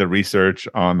the research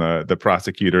on the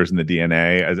prosecutors and the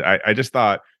DNA? As I just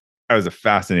thought that was a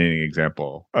fascinating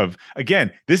example of,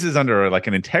 again, this is under like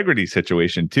an integrity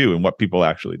situation too, and what people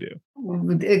actually do.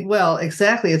 Well,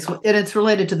 exactly. It's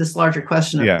related to this larger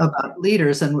question about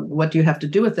leaders and what you have to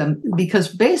do with them,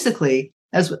 because basically,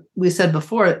 as we said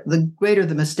before, the greater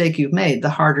the mistake you've made, the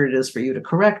harder it is for you to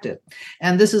correct it.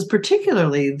 And this is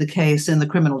particularly the case in the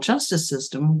criminal justice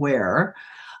system, where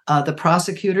the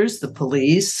prosecutors, the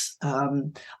police,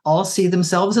 all see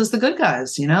themselves as the good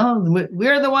guys.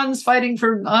 We're the ones fighting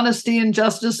for honesty and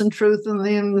justice and truth.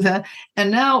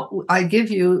 And now I give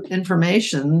you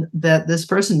information that this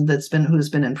person who's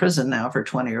been in prison now for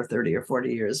 20 or 30 or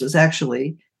 40 years is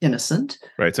actually innocent.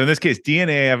 Right. So in this case,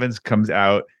 DNA evidence comes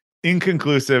out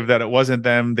inconclusive that it wasn't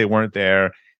them, they weren't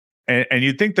there. And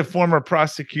you'd think the former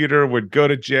prosecutor would go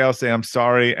to jail, say, I'm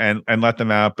sorry, and let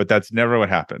them out, but that's never what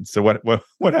happens. So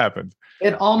what happens?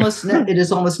 It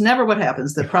is almost never what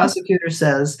happens. The prosecutor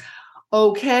says,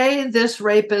 okay, this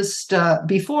rapist,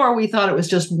 before we thought it was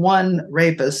just one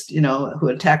rapist, who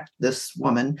attacked this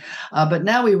woman. But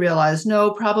now we realize,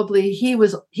 no, probably he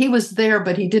was there,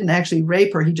 but he didn't actually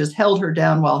rape her. He just held her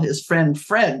down while his friend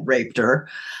Fred raped her.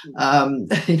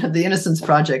 The Innocence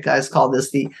Project guys call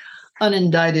this the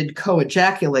unindicted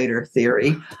co-ejaculator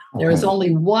theory. There is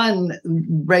only one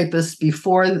rapist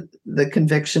before the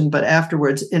conviction, but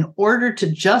afterwards, in order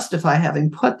to justify having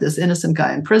put this innocent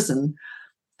guy in prison,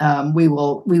 we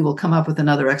will come up with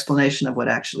another explanation of what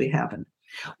actually happened.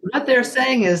 What they're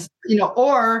saying is,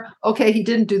 okay, he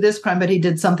didn't do this crime, but he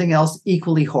did something else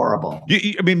equally horrible.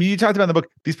 You talked about in the book,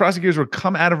 these prosecutors would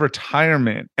come out of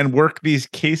retirement and work these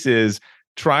cases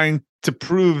trying to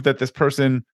prove that this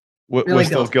person was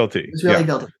still guilty. Was really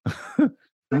guilty. To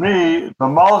me, the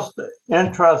most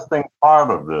interesting part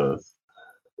of this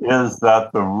is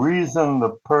that the reason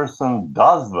the person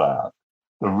does that,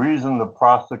 the reason the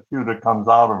prosecutor comes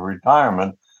out of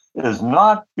retirement, is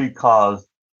not because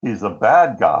he's a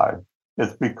bad guy.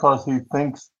 It's because he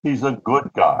thinks he's a good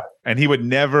guy. And he would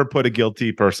never put a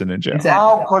guilty person in jail. Exactly.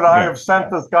 How could I have sent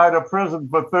this guy to prison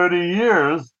for 30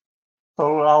 years?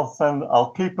 So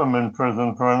I'll keep him in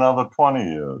prison for another 20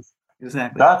 years.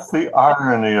 Exactly. That's the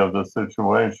irony of the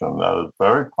situation. That is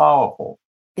very powerful.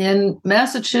 In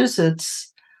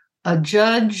Massachusetts, a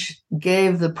judge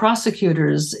gave the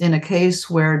prosecutors, in a case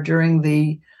where during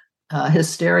the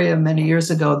hysteria many years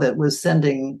ago that was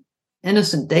sending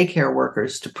innocent daycare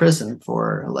workers to prison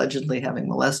for allegedly having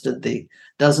molested the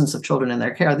dozens of children in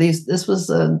their care. This was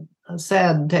a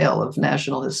sad tale of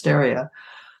national hysteria.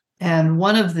 And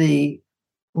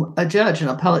a judge, an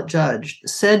appellate judge,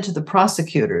 said to the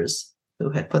prosecutors who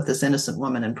had put this innocent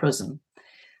woman in prison,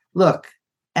 look,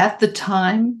 at the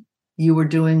time, you were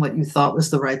doing what you thought was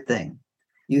the right thing.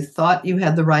 You thought you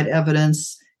had the right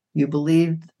evidence. You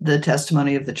believed the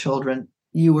testimony of the children.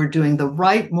 You were doing the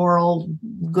right moral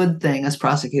good thing as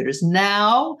prosecutors.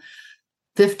 Now,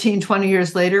 15, 20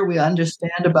 years later, we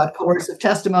understand about coercive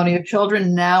testimony of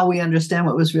children. Now we understand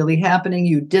what was really happening.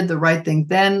 You did the right thing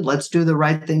then. Let's do the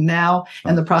right thing now.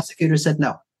 And the prosecutor said,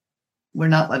 no, we're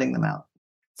not letting them out.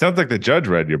 Sounds like the judge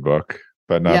read your book,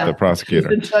 but not the prosecutor.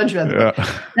 The judge read the book.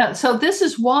 Now, so this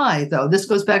is why, though, this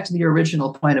goes back to the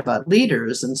original point about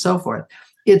leaders and so forth.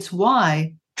 It's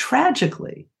why,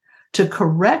 tragically, to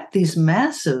correct these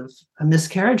massive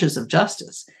miscarriages of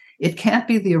justice, it can't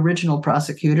be the original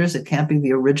prosecutors, it can't be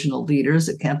the original leaders,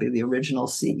 it can't be the original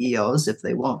CEOs if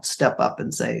they won't step up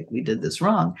and say, we did this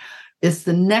wrong. It's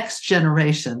the next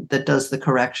generation that does the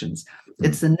corrections.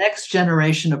 It's the next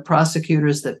generation of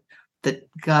prosecutors that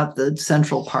got the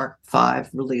Central Park Five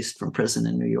released from prison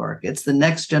in New York. It's the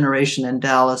next generation in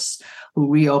Dallas who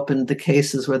reopened the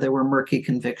cases where there were murky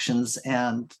convictions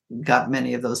and got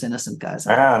many of those innocent guys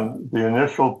out. And the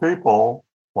initial people,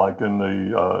 like in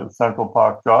the Central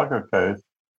Park jogger case,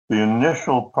 the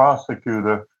initial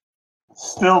prosecutor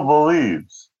still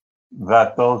believes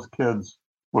that those kids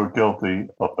were guilty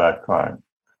of that crime.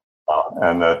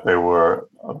 and that they were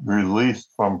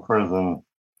released from prison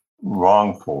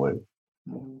wrongfully,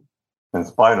 in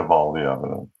spite of all the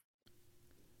evidence.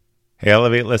 Hey,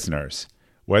 Elevate listeners.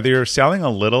 Whether you're selling a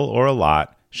little or a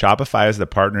lot, Shopify is the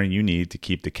partner you need to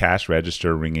keep the cash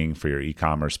register ringing for your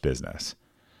e-commerce business.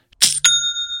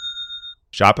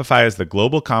 Shopify is the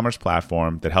global commerce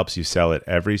platform that helps you sell at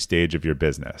every stage of your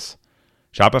business.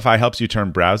 Shopify helps you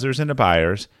turn browsers into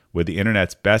buyers with the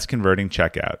internet's best converting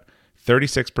checkout,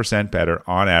 36% better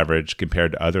on average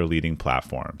compared to other leading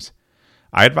platforms.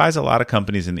 I advise a lot of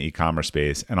companies in the e-commerce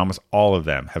space, and almost all of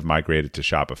them have migrated to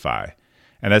Shopify.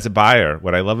 And as a buyer,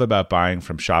 what I love about buying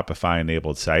from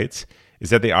Shopify-enabled sites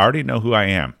is that they already know who I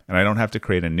am, and I don't have to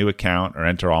create a new account or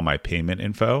enter all my payment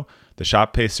info. The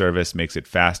Shop Pay service makes it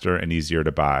faster and easier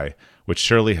to buy, which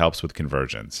surely helps with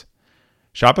conversions.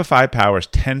 Shopify powers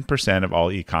 10% of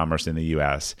all e-commerce in the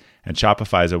US, and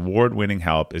Shopify's award-winning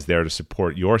help is there to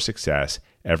support your success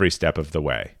every step of the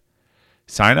way.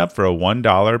 Sign up for a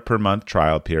 $1 per month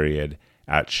trial period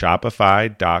at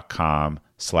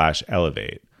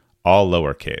shopify.com/elevate, all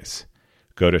lowercase.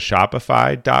 Go to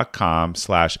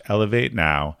shopify.com/elevate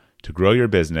now to grow your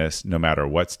business no matter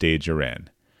what stage you're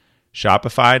in.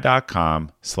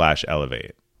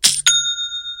 Shopify.com/elevate.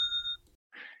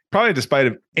 Probably despite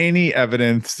of any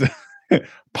evidence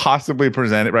possibly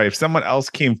presented, right? If someone else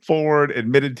came forward,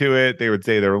 admitted to it, they would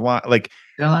say they're lying. Like,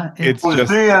 it's Whose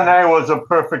just DNA was a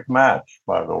perfect match,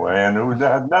 by the way, and who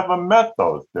had never met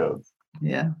those kids.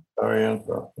 Yeah. Very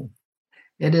interesting.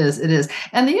 It is. It is.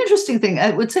 And the interesting thing,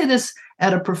 I would say this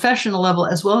at a professional level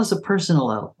as well as a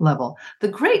personal level. The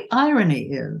great irony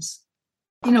is,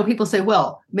 people say,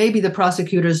 well, maybe the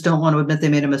prosecutors don't want to admit they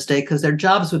made a mistake because their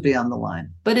jobs would be on the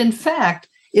line. But in fact,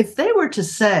 if they were to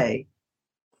say,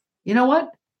 you know what,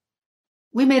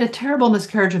 we made a terrible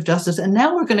miscarriage of justice, and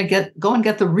now we're going to go and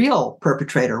get the real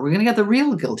perpetrator. We're going to get the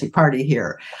real guilty party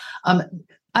here.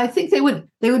 I think they would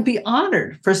be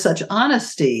honored for such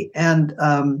honesty, and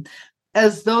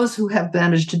as those who have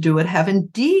managed to do it have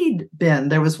indeed been.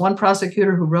 There was one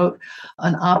prosecutor who wrote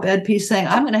an op-ed piece saying,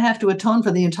 I'm going to have to atone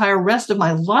for the entire rest of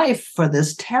my life for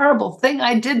this terrible thing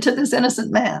I did to this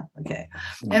innocent man. Okay.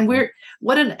 And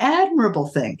what an admirable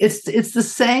thing. It's the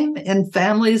same in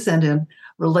families and in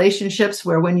relationships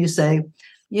where when you say,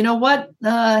 you know what,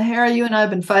 Harry, you and I have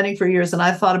been fighting for years, and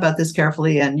I've thought about this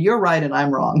carefully, and you're right, and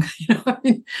I'm wrong.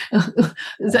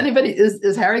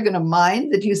 Is Harry going to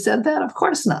mind that you said that? Of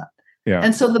course not. Yeah.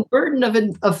 And so the burden of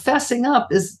fessing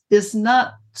up is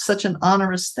not such an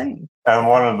onerous thing. And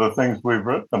one of the things we've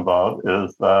written about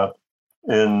is that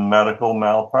in medical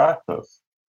malpractice,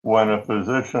 when a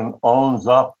physician owns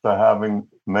up to having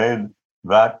made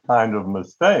that kind of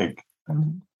mistake,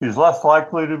 he's less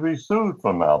likely to be sued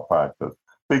for malpractice,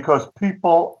 because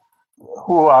people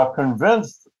who are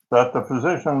convinced that the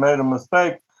physician made a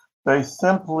mistake, they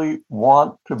simply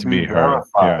want to be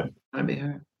verified.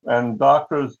 Yeah. And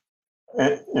doctors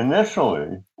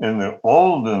initially, in the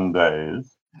olden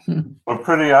days, were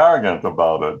pretty arrogant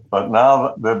about it, but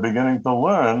now they're beginning to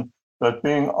learn that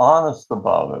being honest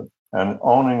about it and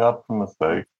owning up to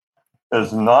mistake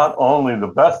is not only the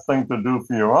best thing to do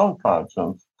for your own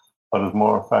conscience, but is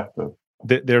more effective.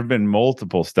 There have been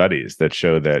multiple studies that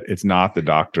show that it's not the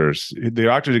doctors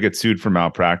who get sued for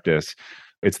malpractice.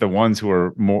 It's the ones who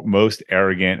are most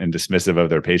arrogant and dismissive of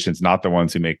their patients, not the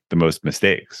ones who make the most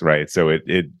mistakes, right? So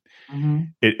it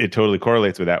totally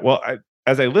correlates with that. Well,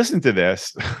 as I listen to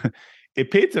this,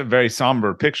 it paints a very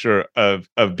somber picture of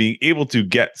being able to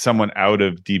get someone out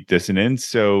of deep dissonance.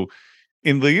 So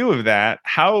in lieu of that,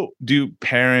 how do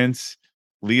parents,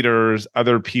 leaders,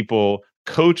 other people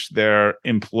coach their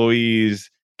employees,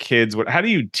 kids? How do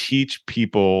you teach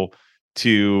people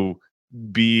to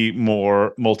be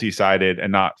more multi-sided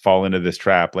and not fall into this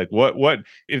trap? Like what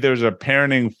if there's a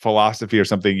parenting philosophy or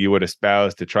something you would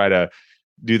espouse to try to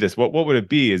do this? What would it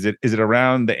be? Is it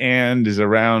around is it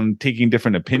around taking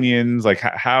different opinions? Like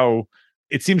how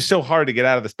it seems so hard to get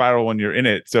out of the spiral when you're in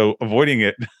it. So avoiding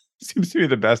it seems to be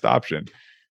the best option.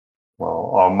 Well,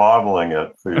 or modeling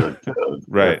it for your kids.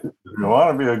 Right. If you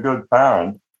want to be a good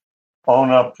parent, own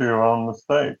up to your own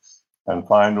mistakes and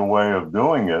find a way of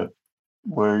doing it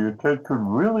where your kid could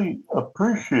really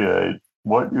appreciate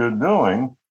what you're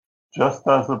doing, just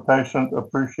as a patient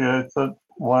appreciates it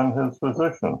when his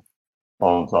physician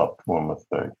owns up to a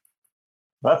mistake.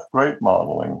 That's great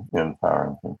modeling in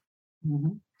parenting.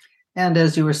 Mm-hmm. And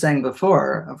as you were saying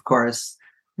before, of course,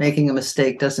 making a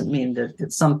mistake doesn't mean that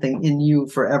it's something in you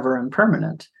forever and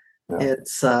permanent. Yeah.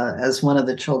 It's, as one of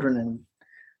the children in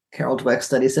Carol Dweck's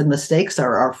study said, mistakes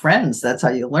are our friends. That's how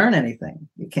you learn anything.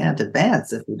 You can't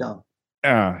advance if you don't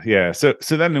Yeah. So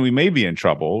then we may be in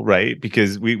trouble, right?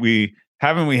 Because we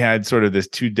had sort of this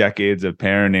 2 decades of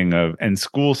parenting and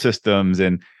school systems,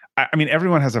 and I mean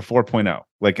everyone has a 4.0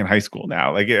 like in high school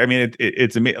now. Like I mean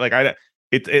it's amazing. Like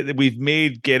we've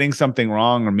made getting something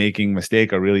wrong or making a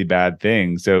mistake a really bad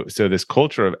thing. So this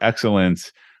culture of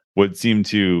excellence would seem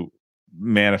to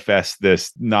manifest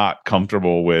this not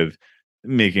comfortable with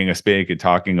making a mistake and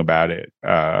talking about it,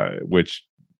 which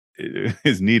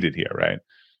is needed here, right?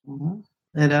 Mm-hmm.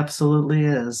 It absolutely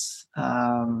is.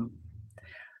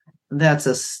 That's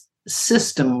a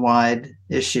system-wide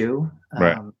issue.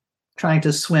 Right. Trying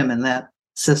to swim in that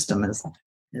system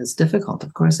is difficult.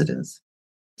 Of course, it is.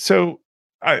 So,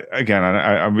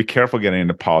 I'll be careful getting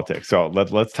into politics. So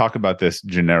let's talk about this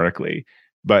generically.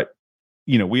 But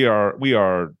we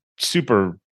are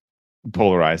super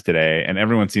polarized today, and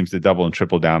everyone seems to double and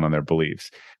triple down on their beliefs.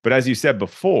 But as you said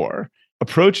before,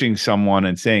 approaching someone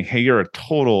and saying, "Hey, you're a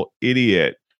total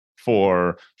idiot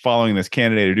for following this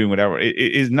candidate or doing whatever," it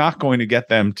is not going to get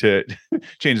them to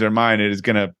change their mind. It is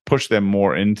going to push them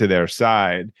more into their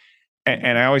side.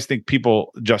 And I always think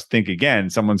people just think,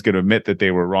 again, someone's going to admit that they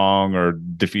were wrong or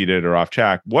defeated or off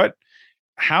track.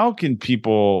 How can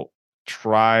people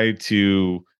try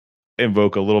to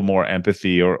invoke a little more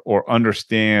empathy or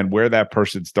understand where that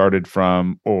person started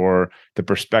from or the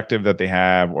perspective that they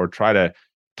have, or try to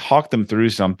talk them through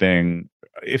something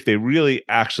if they really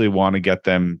actually want to get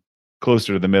them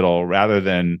closer to the middle rather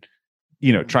than,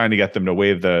 trying to get them to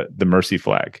wave the mercy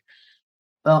flag?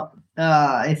 Well,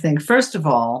 I think, first of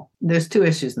all, there's 2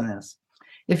 issues in this.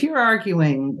 If you're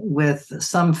arguing with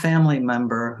some family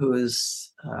member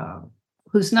who's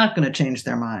not going to change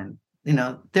their mind,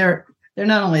 they're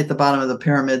not only at the bottom of the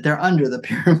pyramid, they're under the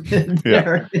pyramid.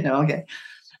 Yeah. Okay.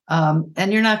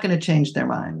 And you're not going to change their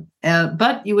mind.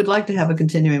 But you would like to have a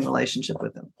continuing relationship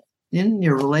with them.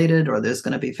 You're related, or there's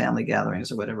going to be family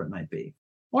gatherings or whatever it might be.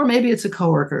 Or maybe it's a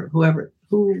coworker,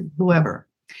 whoever.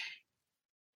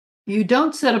 You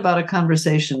don't set about a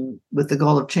conversation with the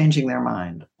goal of changing their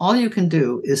mind. All you can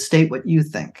do is state what you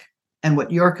think and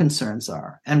what your concerns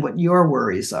are and what your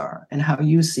worries are and how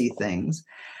you see things,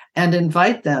 and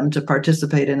invite them to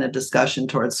participate in a discussion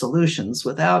towards solutions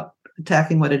without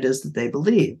attacking what it is that they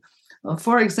believe. Well,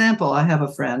 for example, I have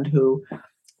a friend who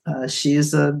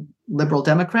she's a liberal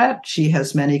Democrat. She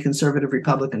has many conservative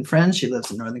Republican friends. She lives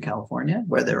in Northern California,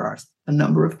 where there are a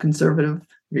number of conservative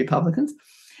Republicans.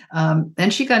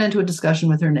 And she got into a discussion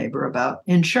with her neighbor about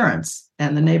insurance.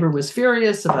 And the neighbor was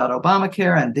furious about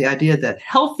Obamacare and the idea that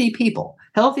healthy people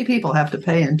have to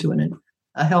pay into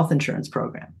a health insurance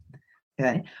program.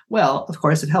 Okay. Well, of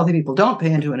course, if healthy people don't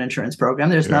pay into an insurance program,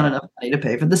 there's not enough money to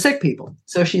pay for the sick people.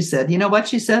 So she said, you know what?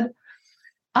 She said,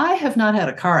 I have not had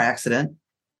a car accident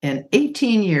in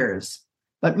 18 years,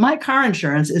 but my car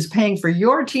insurance is paying for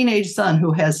your teenage son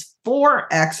who has 4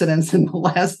 accidents in the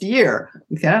last year.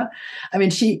 Okay. I mean,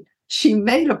 she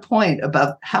made a point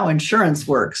about how insurance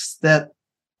works that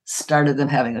started them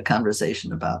having a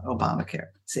conversation about Obamacare.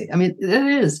 See, I mean, it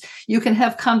is. You can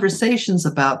have conversations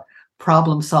about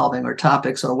problem solving or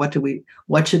topics, or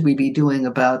what should we be doing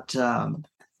about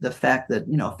the fact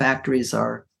that factories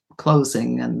are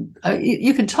closing, and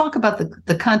you can talk about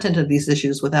the content of these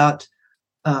issues without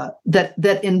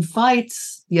that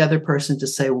invites the other person to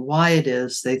say why it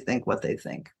is they think what they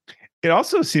think. It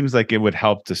also seems like it would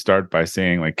help to start by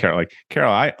saying, Carol,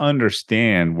 I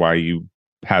understand why you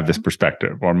have this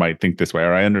perspective or might think this way,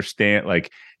 or I understand.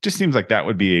 Just seems like that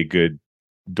would be a good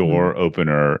door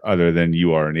opener, other than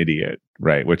you are an idiot,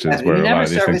 right? Which is where a lot of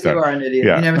these things start. You are an idiot.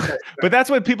 Yeah. But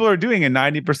that's what people are doing in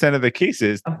 90% of the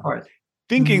cases. Of course.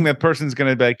 Thinking that person's going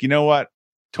to be like, you know what?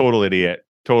 Total idiot,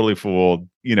 totally fooled,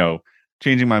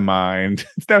 changing my mind.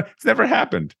 It's never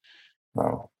happened.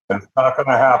 No, it's not going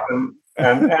to happen.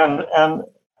 And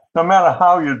no matter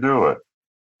how you do it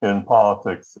in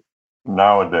politics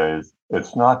nowadays,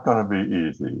 it's not going to be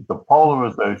easy. The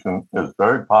polarization is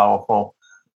very powerful,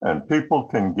 and people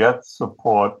can get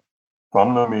support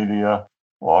from the media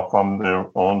or from their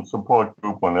own support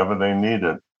group whenever they need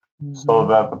it. So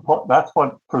that that's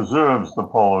what preserves the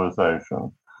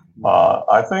polarization.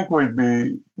 I think we'd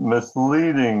be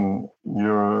misleading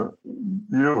your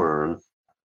viewers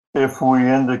if we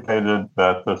indicated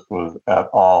that this was at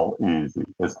all easy.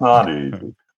 It's not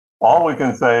easy. All we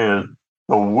can say is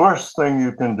the worst thing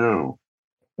you can do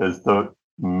is to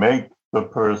make the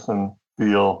person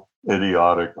feel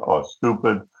idiotic or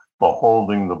stupid for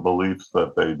holding the beliefs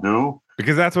that they do.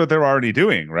 Because that's what they're already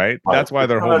doing, right? That's why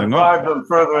they're holding on. Drive them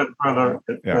further and further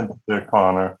into their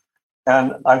corner.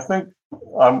 And I think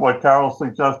what Carol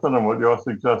suggested and what you're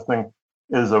suggesting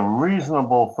is a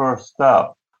reasonable first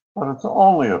step, but it's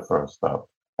only a first step.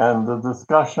 And the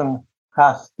discussion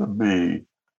has to be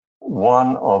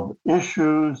one of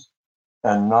issues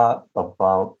and not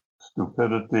about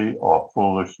stupidity or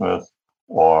foolishness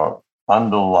or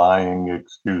underlying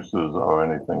excuses or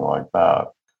anything like that.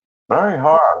 Very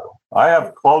hard. I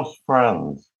have close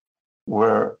friends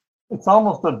where it's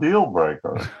almost a deal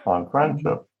breaker on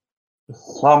friendship,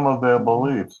 some of their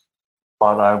beliefs,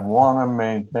 but I want to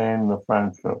maintain the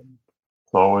friendship.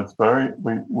 So it's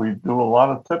we do a lot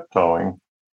of tiptoeing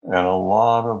and a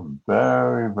lot of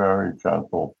very, very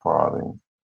gentle prodding.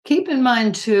 Keep in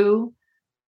mind, too,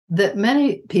 that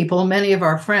many people, many of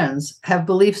our friends, have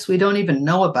beliefs we don't even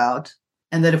know about,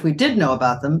 and that if we did know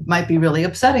about them, might be really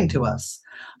upsetting to us.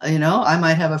 I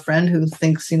might have a friend who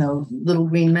thinks, little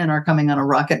green men are coming on a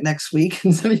rocket next week.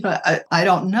 And so, I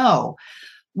don't know.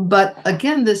 But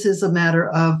again, this is a matter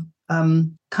of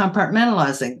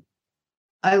compartmentalizing.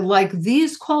 I like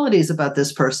these qualities about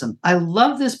this person. I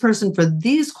love this person for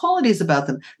these qualities about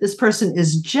them. This person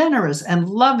is generous and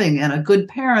loving and a good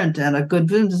parent and a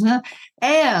good,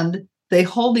 and they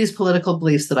hold these political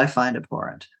beliefs that I find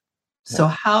abhorrent. So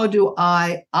how do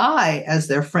I, as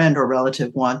their friend or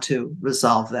relative, want to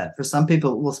resolve that? For some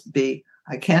people, it will be,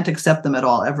 I can't accept them at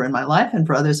all ever in my life. And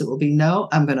for others, it will be, no,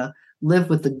 I'm going to live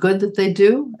with the good that they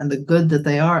do and the good that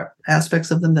they are, aspects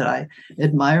of them that I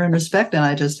admire and respect. And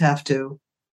I just have to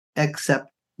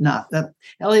accept not.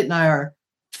 Elliot and I are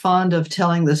fond of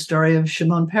telling the story of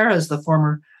Shimon Peres, the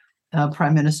former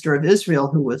prime minister of Israel,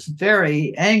 who was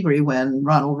very angry when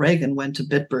Ronald Reagan went to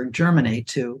Bitburg, Germany,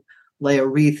 to lay a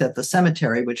wreath at the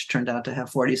cemetery, which turned out to have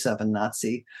 47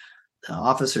 Nazi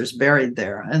officers buried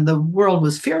there. And the world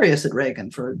was furious at Reagan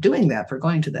for doing that, for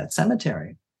going to that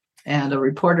cemetery. And a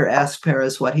reporter asked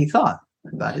Peres what he thought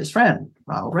about his friend,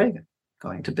 Ronald Reagan,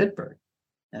 going to Bitburg.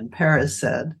 And Peres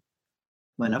said,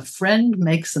 when a friend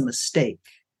makes a mistake,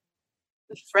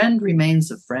 the friend remains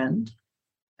a friend,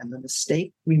 and the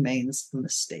mistake remains a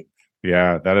mistake.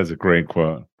 Yeah, that is a great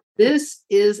quote. This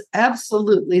is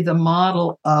absolutely the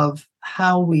model of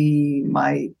how we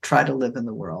might try to live in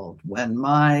the world. When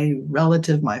my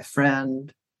relative, my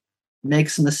friend,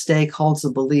 makes a mistake, holds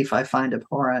a belief I find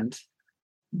abhorrent,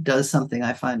 does something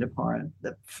I find abhorrent,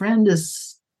 the friend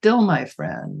is still my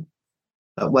friend,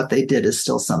 but what they did is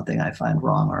still something I find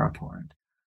wrong or abhorrent.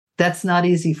 That's not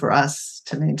easy for us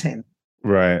to maintain.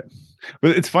 Right.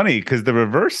 But it's funny because the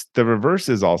reverse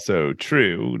is also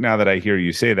true. Now that I hear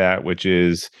you say that, which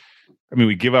is, I mean,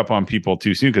 we give up on people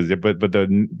too soon but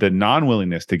the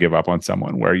non-willingness to give up on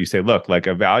someone where you say, look, like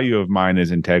a value of mine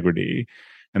is integrity.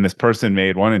 And this person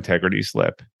made one integrity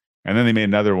slip and then they made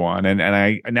another one.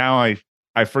 And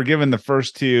I've forgiven the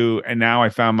first two. And now I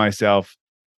found myself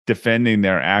defending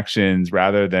their actions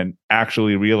rather than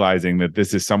actually realizing that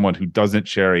this is someone who doesn't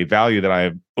share a value that I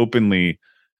have openly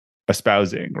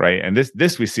espousing, right? And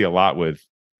this we see a lot with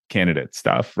candidate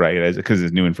stuff, right? Because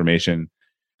as new information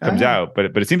comes out,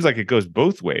 but it seems like it goes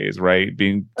both ways, right?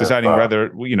 Deciding whether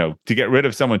to get rid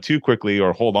of someone too quickly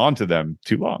or hold on to them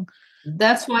too long.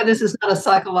 That's why this is not a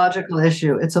psychological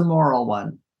issue; it's a moral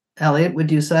one. Elliot,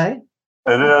 would you say?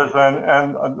 It is,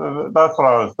 and that's what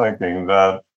I was thinking.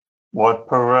 That what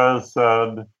Perez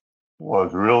said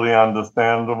was really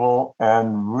understandable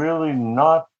and really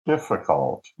not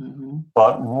difficult. Mm-hmm.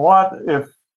 But what if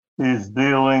he's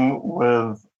dealing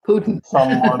with Putin,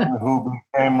 someone who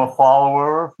became a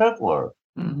follower of Hitler?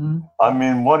 Mm-hmm. I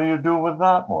mean, what do you do with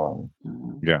that one?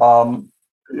 Mm-hmm. Yeah.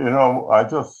 I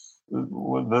just,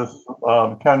 with this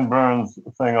Ken Burns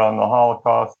thing on the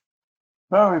Holocaust,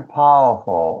 very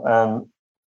powerful. And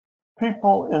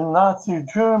people in Nazi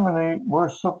Germany were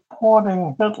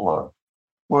supporting Hitler,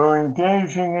 were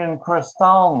engaging in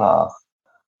Kristallnacht.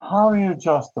 How do you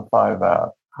justify that?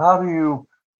 How do you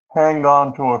hang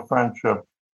on to a friendship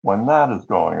when that is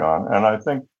going on? And I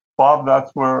think, Bob,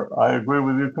 that's where I agree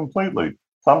with you completely.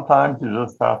 Sometimes you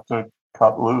just have to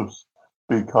cut loose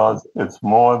because it's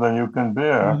more than you can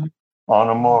bear on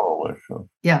a moral issue.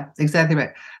 Yeah, exactly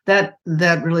right. That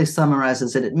really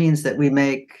summarizes it. It means that we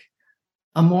make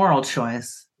a moral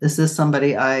choice. Is this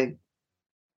somebody I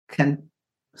can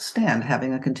stand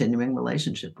having a continuing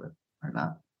relationship with or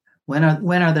not? When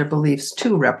are their beliefs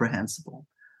too reprehensible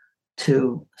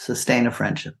to sustain a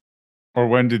friendship? Or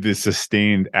when do the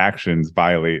sustained actions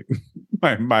violate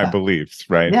my beliefs,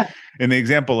 right? Yeah. In the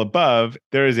example above,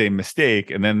 there is a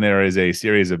mistake, and then there is a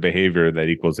series of behavior that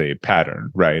equals a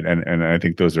pattern, right? And I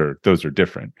think those are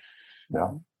different.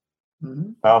 Yeah.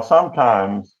 Mm-hmm. Now,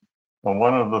 sometimes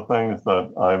one of the things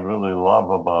that I really love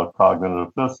about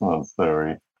cognitive dissonance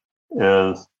theory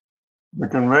is we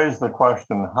can raise the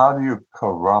question, how do you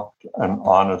corrupt an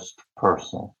honest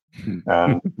person?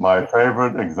 And my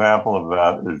favorite example of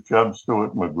that is Jeb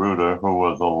Stuart Magruder, who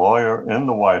was a lawyer in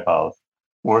the White House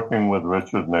working with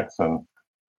Richard Nixon.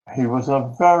 He was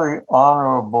a very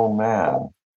honorable man.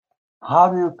 How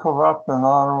do you corrupt an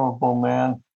honorable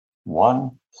man?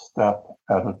 One step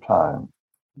at a time.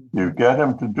 You get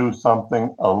him to do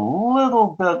something a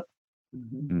little bit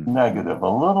negative, a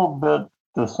little bit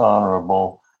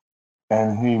dishonorable,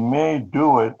 and he may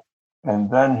do it, and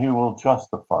then he will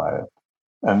justify it.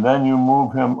 And then you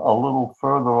move him a little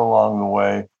further along the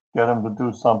way, get him to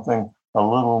do something a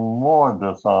little more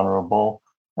dishonorable,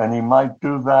 and he might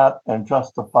do that and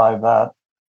justify that.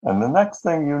 And the next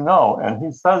thing you know, and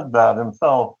he says that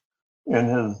himself in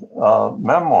his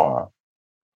memoir,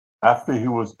 after he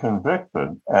was convicted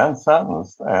and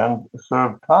sentenced and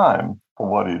served time for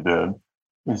what he did,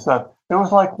 he said, it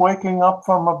was like waking up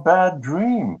from a bad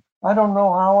dream. I don't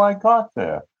know how I got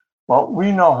there. Well,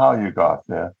 we know how you got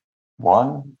there.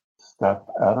 One step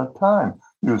at a time.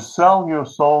 You sell your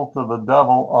soul to the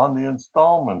devil on the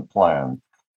installment plan.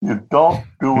 You don't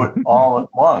do it all at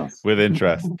once. With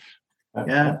interest.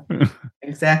 Yeah,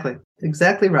 exactly.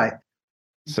 Exactly right.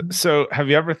 So have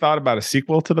you ever thought about a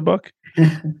sequel to the book?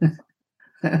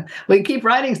 We keep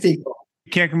writing sequels.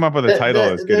 You can't come up with a title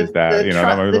as good as that.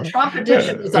 The Trump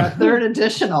edition is our third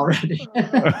edition already.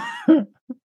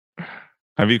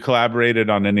 Have you collaborated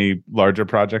on any larger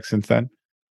projects since then?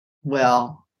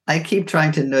 Well, I keep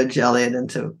trying to nudge Elliot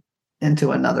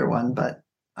into another one, but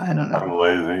I don't know. I'm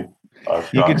lazy.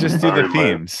 You could just do the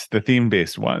themes, the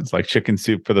theme-based ones, like Chicken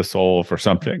Soup for the Soul for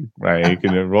something, right? You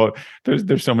can roll.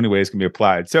 There's so many ways it can be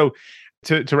applied. So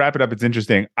to wrap it up, it's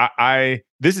interesting.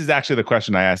 This is actually the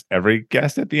question I ask every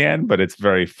guest at the end, but it's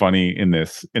very funny in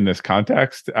this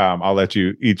context. I'll let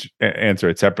you each answer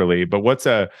it separately. But what's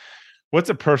a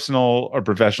personal or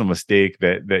professional mistake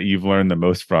that you've learned the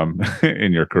most from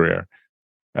in your career?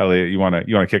 Elliot, you want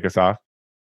to kick us off?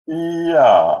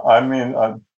 Yeah, I mean,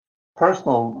 a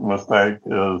personal mistake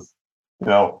is,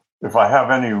 if I have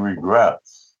any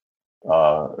regrets.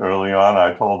 Early on,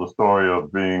 I told the story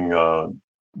of being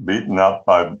beaten up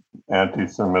by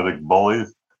anti-Semitic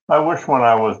bullies. I wish when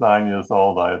I was 9 years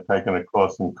old, I had taken a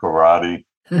course in karate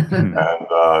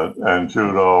and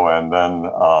judo, and then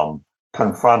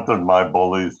confronted my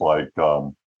bullies like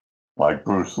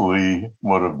Bruce Lee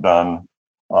would have done.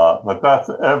 But that's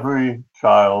every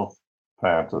child's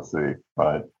fantasy,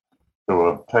 right? To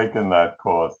have taken that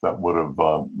course that would have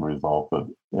resulted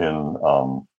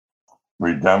in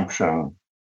redemption.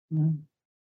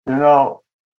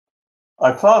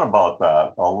 I thought about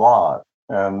that a lot.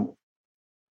 And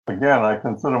again, I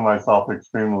consider myself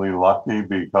extremely lucky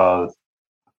because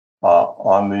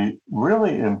on the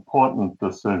really important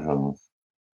decisions,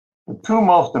 the two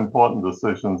most important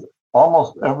decisions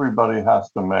almost everybody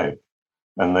has to make,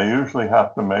 and they usually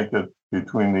have to make it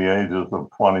between the ages of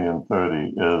 20 and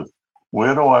 30, is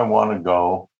where do I want to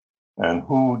go and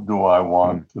who do I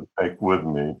want to take with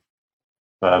me?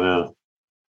 That is,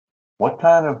 what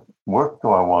kind of work do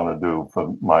I want to do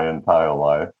for my entire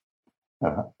life?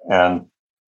 And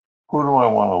who do I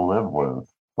want to live with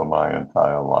for my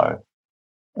entire life?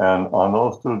 And on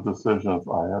those two decisions,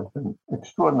 I have been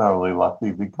extraordinarily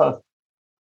lucky because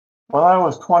when I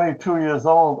was 22 years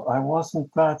old, I wasn't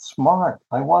that smart.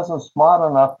 I wasn't smart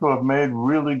enough to have made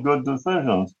really good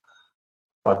decisions.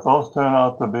 But those turned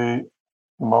out to be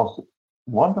the most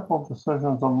wonderful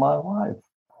decisions of my life.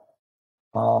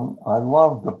 I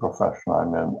love the profession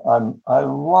I'm in. I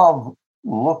love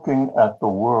looking at the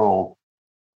world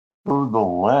through the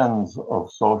lens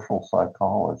of social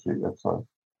psychology. It's a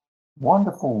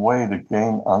wonderful way to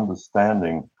gain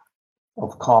understanding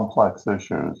of complex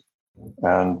issues.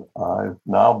 And I've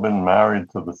now been married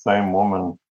to the same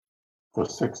woman for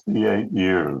 68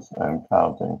 years and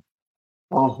counting.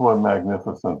 Those were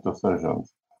magnificent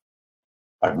decisions.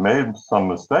 I've made some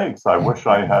mistakes. I wish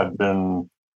I had been,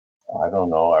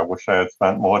 I wish I had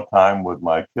spent more time with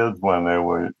my kids when they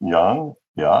were young.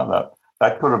 Yeah,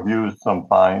 that could have used some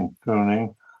fine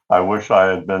tuning. I wish I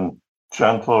had been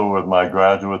gentler with my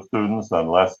graduate students and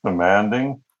less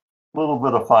demanding. A little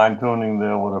bit of fine tuning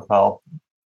there would have helped.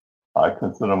 I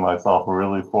consider myself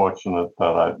really fortunate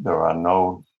that there are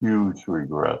no huge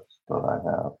regrets that I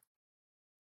have.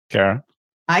 Kara?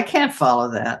 I can't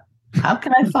follow that. How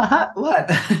can I follow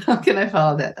what? How can I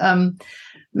follow that?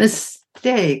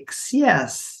 Mistakes,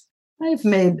 yes. I've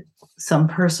made some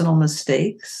personal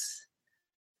mistakes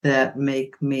that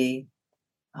make me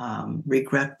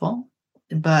regretful.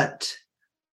 But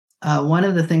one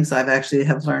of the things I've actually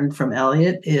have learned from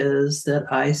Elliot is that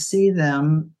I see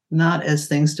them not as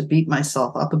things to beat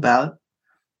myself up about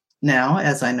now,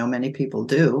 as I know many people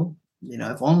do,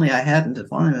 if only I hadn't, if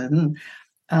only I hadn't.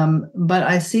 But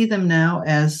I see them now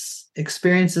as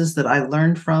experiences that I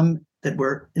learned from that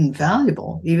were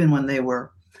invaluable, even when they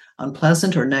were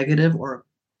unpleasant or negative or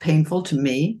painful to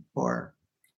me or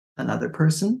another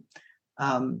person.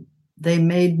 They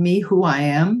made me who I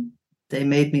am. They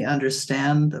made me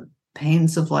understand the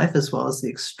pains of life as well as the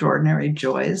extraordinary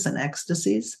joys and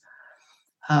ecstasies.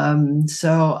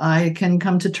 So I can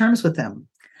come to terms with them.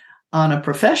 On a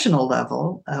professional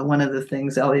level, one of the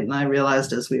things Elliot and I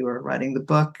realized as we were writing the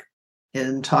book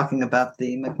in talking about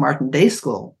the McMartin Day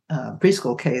School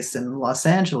preschool case in Los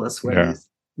Angeles, where these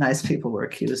nice people were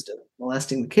accused of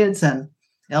molesting the kids. And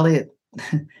Elliot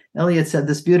said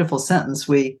this beautiful sentence: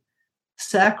 we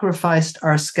sacrificed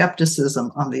our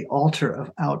skepticism on the altar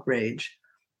of outrage.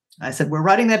 I said, we're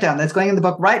writing that down. That's going in the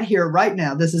book right here, right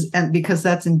now. And because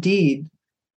that's indeed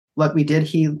what we did,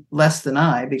 he less than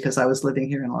I, because I was living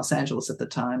here in Los Angeles at the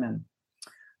time, and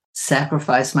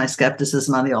sacrificed my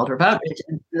skepticism on the altar of outrage.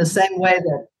 In the same way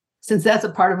that, since that's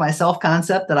a part of my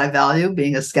self-concept that I value,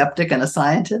 being a skeptic and a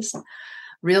scientist,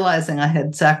 realizing I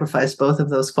had sacrificed both of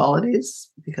those qualities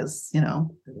because, in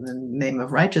the name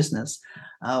of righteousness,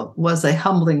 was a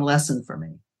humbling lesson for me.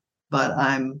 But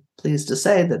I'm pleased to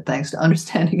say that thanks to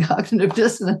understanding cognitive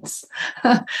dissonance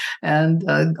and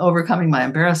overcoming my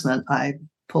embarrassment, I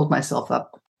pulled myself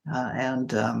up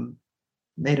and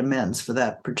made amends for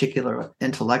that particular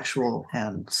intellectual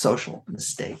and social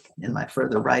mistake in my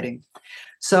further writing.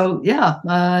 So,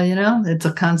 it's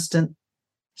a constant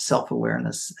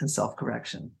self-awareness and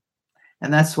self-correction.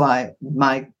 And that's why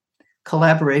my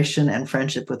collaboration and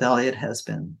friendship with Elliot has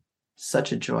been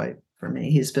such a joy for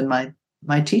me. He's been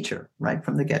my teacher right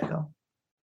from the get-go.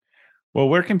 Well,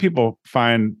 where can people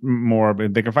find more?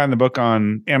 They can find the book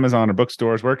on Amazon or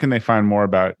bookstores. Where can they find more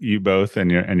about you both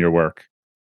and your work?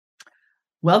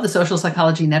 Well, the Social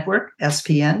Psychology Network,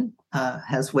 SPN,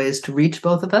 has ways to reach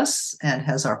both of us and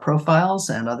has our profiles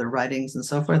and other writings and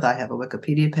so forth. I have a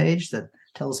Wikipedia page that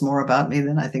tells more about me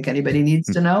than I think anybody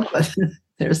needs to know, but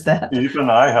there's that. Even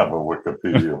I have a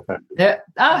Wikipedia page.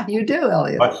 You do,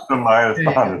 Elliot. Much to my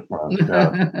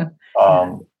astonishment.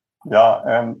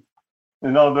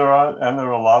 And there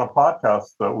are a lot of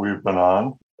podcasts that we've been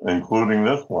on, including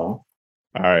this one.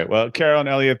 All right. Well, Carol and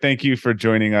Elliot, thank you for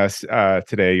joining us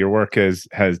today. Your work has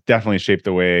definitely shaped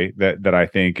the way that I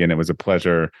think, and it was a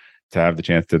pleasure to have the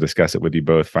chance to discuss it with you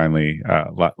both finally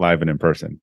live and in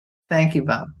person. Thank you,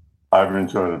 Bob. I've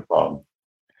enjoyed it, Bob.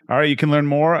 All right. You can learn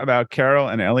more about Carol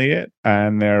and Elliot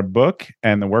and their book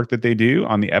and the work that they do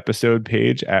on the episode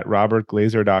page at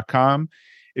robertglazer.com.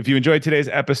 If you enjoyed today's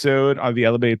episode of the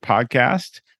Elevate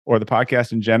podcast or the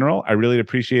podcast in general, I really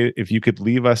appreciate it if you could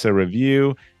leave us a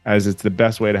review, as it's the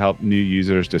best way to help new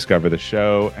users discover the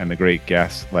show and the great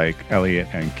guests like Elliot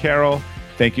and Carol.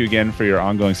 Thank you again for your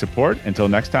ongoing support. Until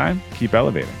next time, keep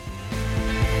elevating.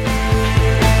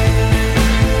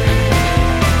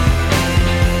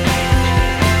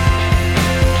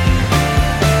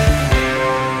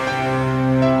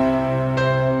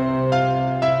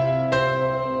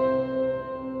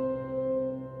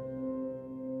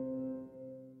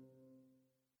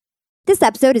 This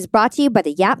episode is brought to you by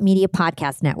the Yap Media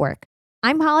Podcast Network.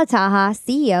 I'm Hala Taha,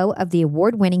 CEO of the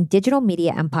award-winning digital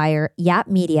media empire, Yap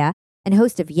Media, and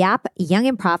host of Yap Young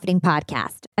and Profiting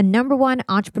Podcast, a #1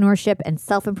 entrepreneurship and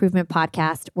self-improvement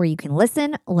podcast where you can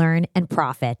listen, learn, and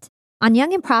profit. On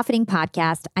Young and Profiting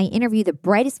Podcast, I interview the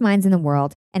brightest minds in the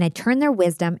world, and I turn their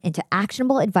wisdom into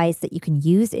actionable advice that you can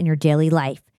use in your daily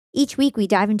life. Each week, we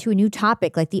dive into a new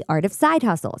topic like the art of side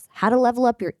hustles, how to level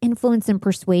up your influence and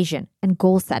persuasion, and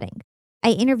goal setting.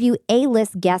 I interview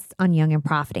A-list guests on Young and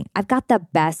Profiting. I've got the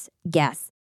best guests,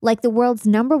 like the world's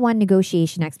 #1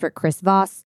 negotiation expert, Chris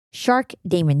Voss, Shark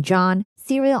Damon John,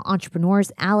 serial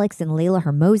entrepreneurs Alex and Layla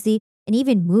Hermosi, and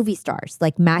even movie stars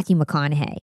like Matthew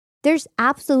McConaughey. There's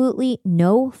absolutely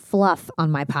no fluff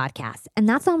on my podcast, and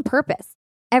that's on purpose.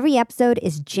 Every episode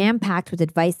is jam-packed with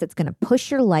advice that's going to push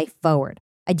your life forward.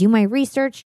 I do my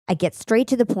research, I get straight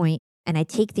to the point, and I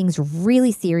take things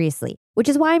really seriously, which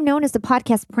is why I'm known as the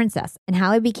podcast princess and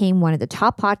how I became one of the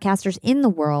top podcasters in the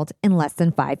world in less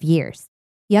than 5 years.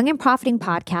 Young and Profiting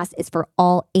Podcast is for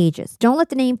all ages. Don't let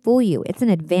the name fool you. It's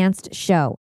an advanced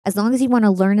show. As long as you want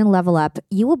to learn and level up,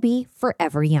 you will be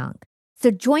forever young. So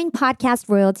join podcast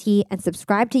royalty and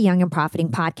subscribe to Young and Profiting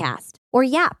Podcast, or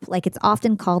YAP, like it's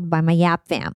often called by my YAP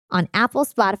fam, on Apple,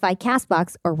 Spotify,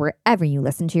 CastBox, or wherever you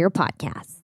listen to your podcasts.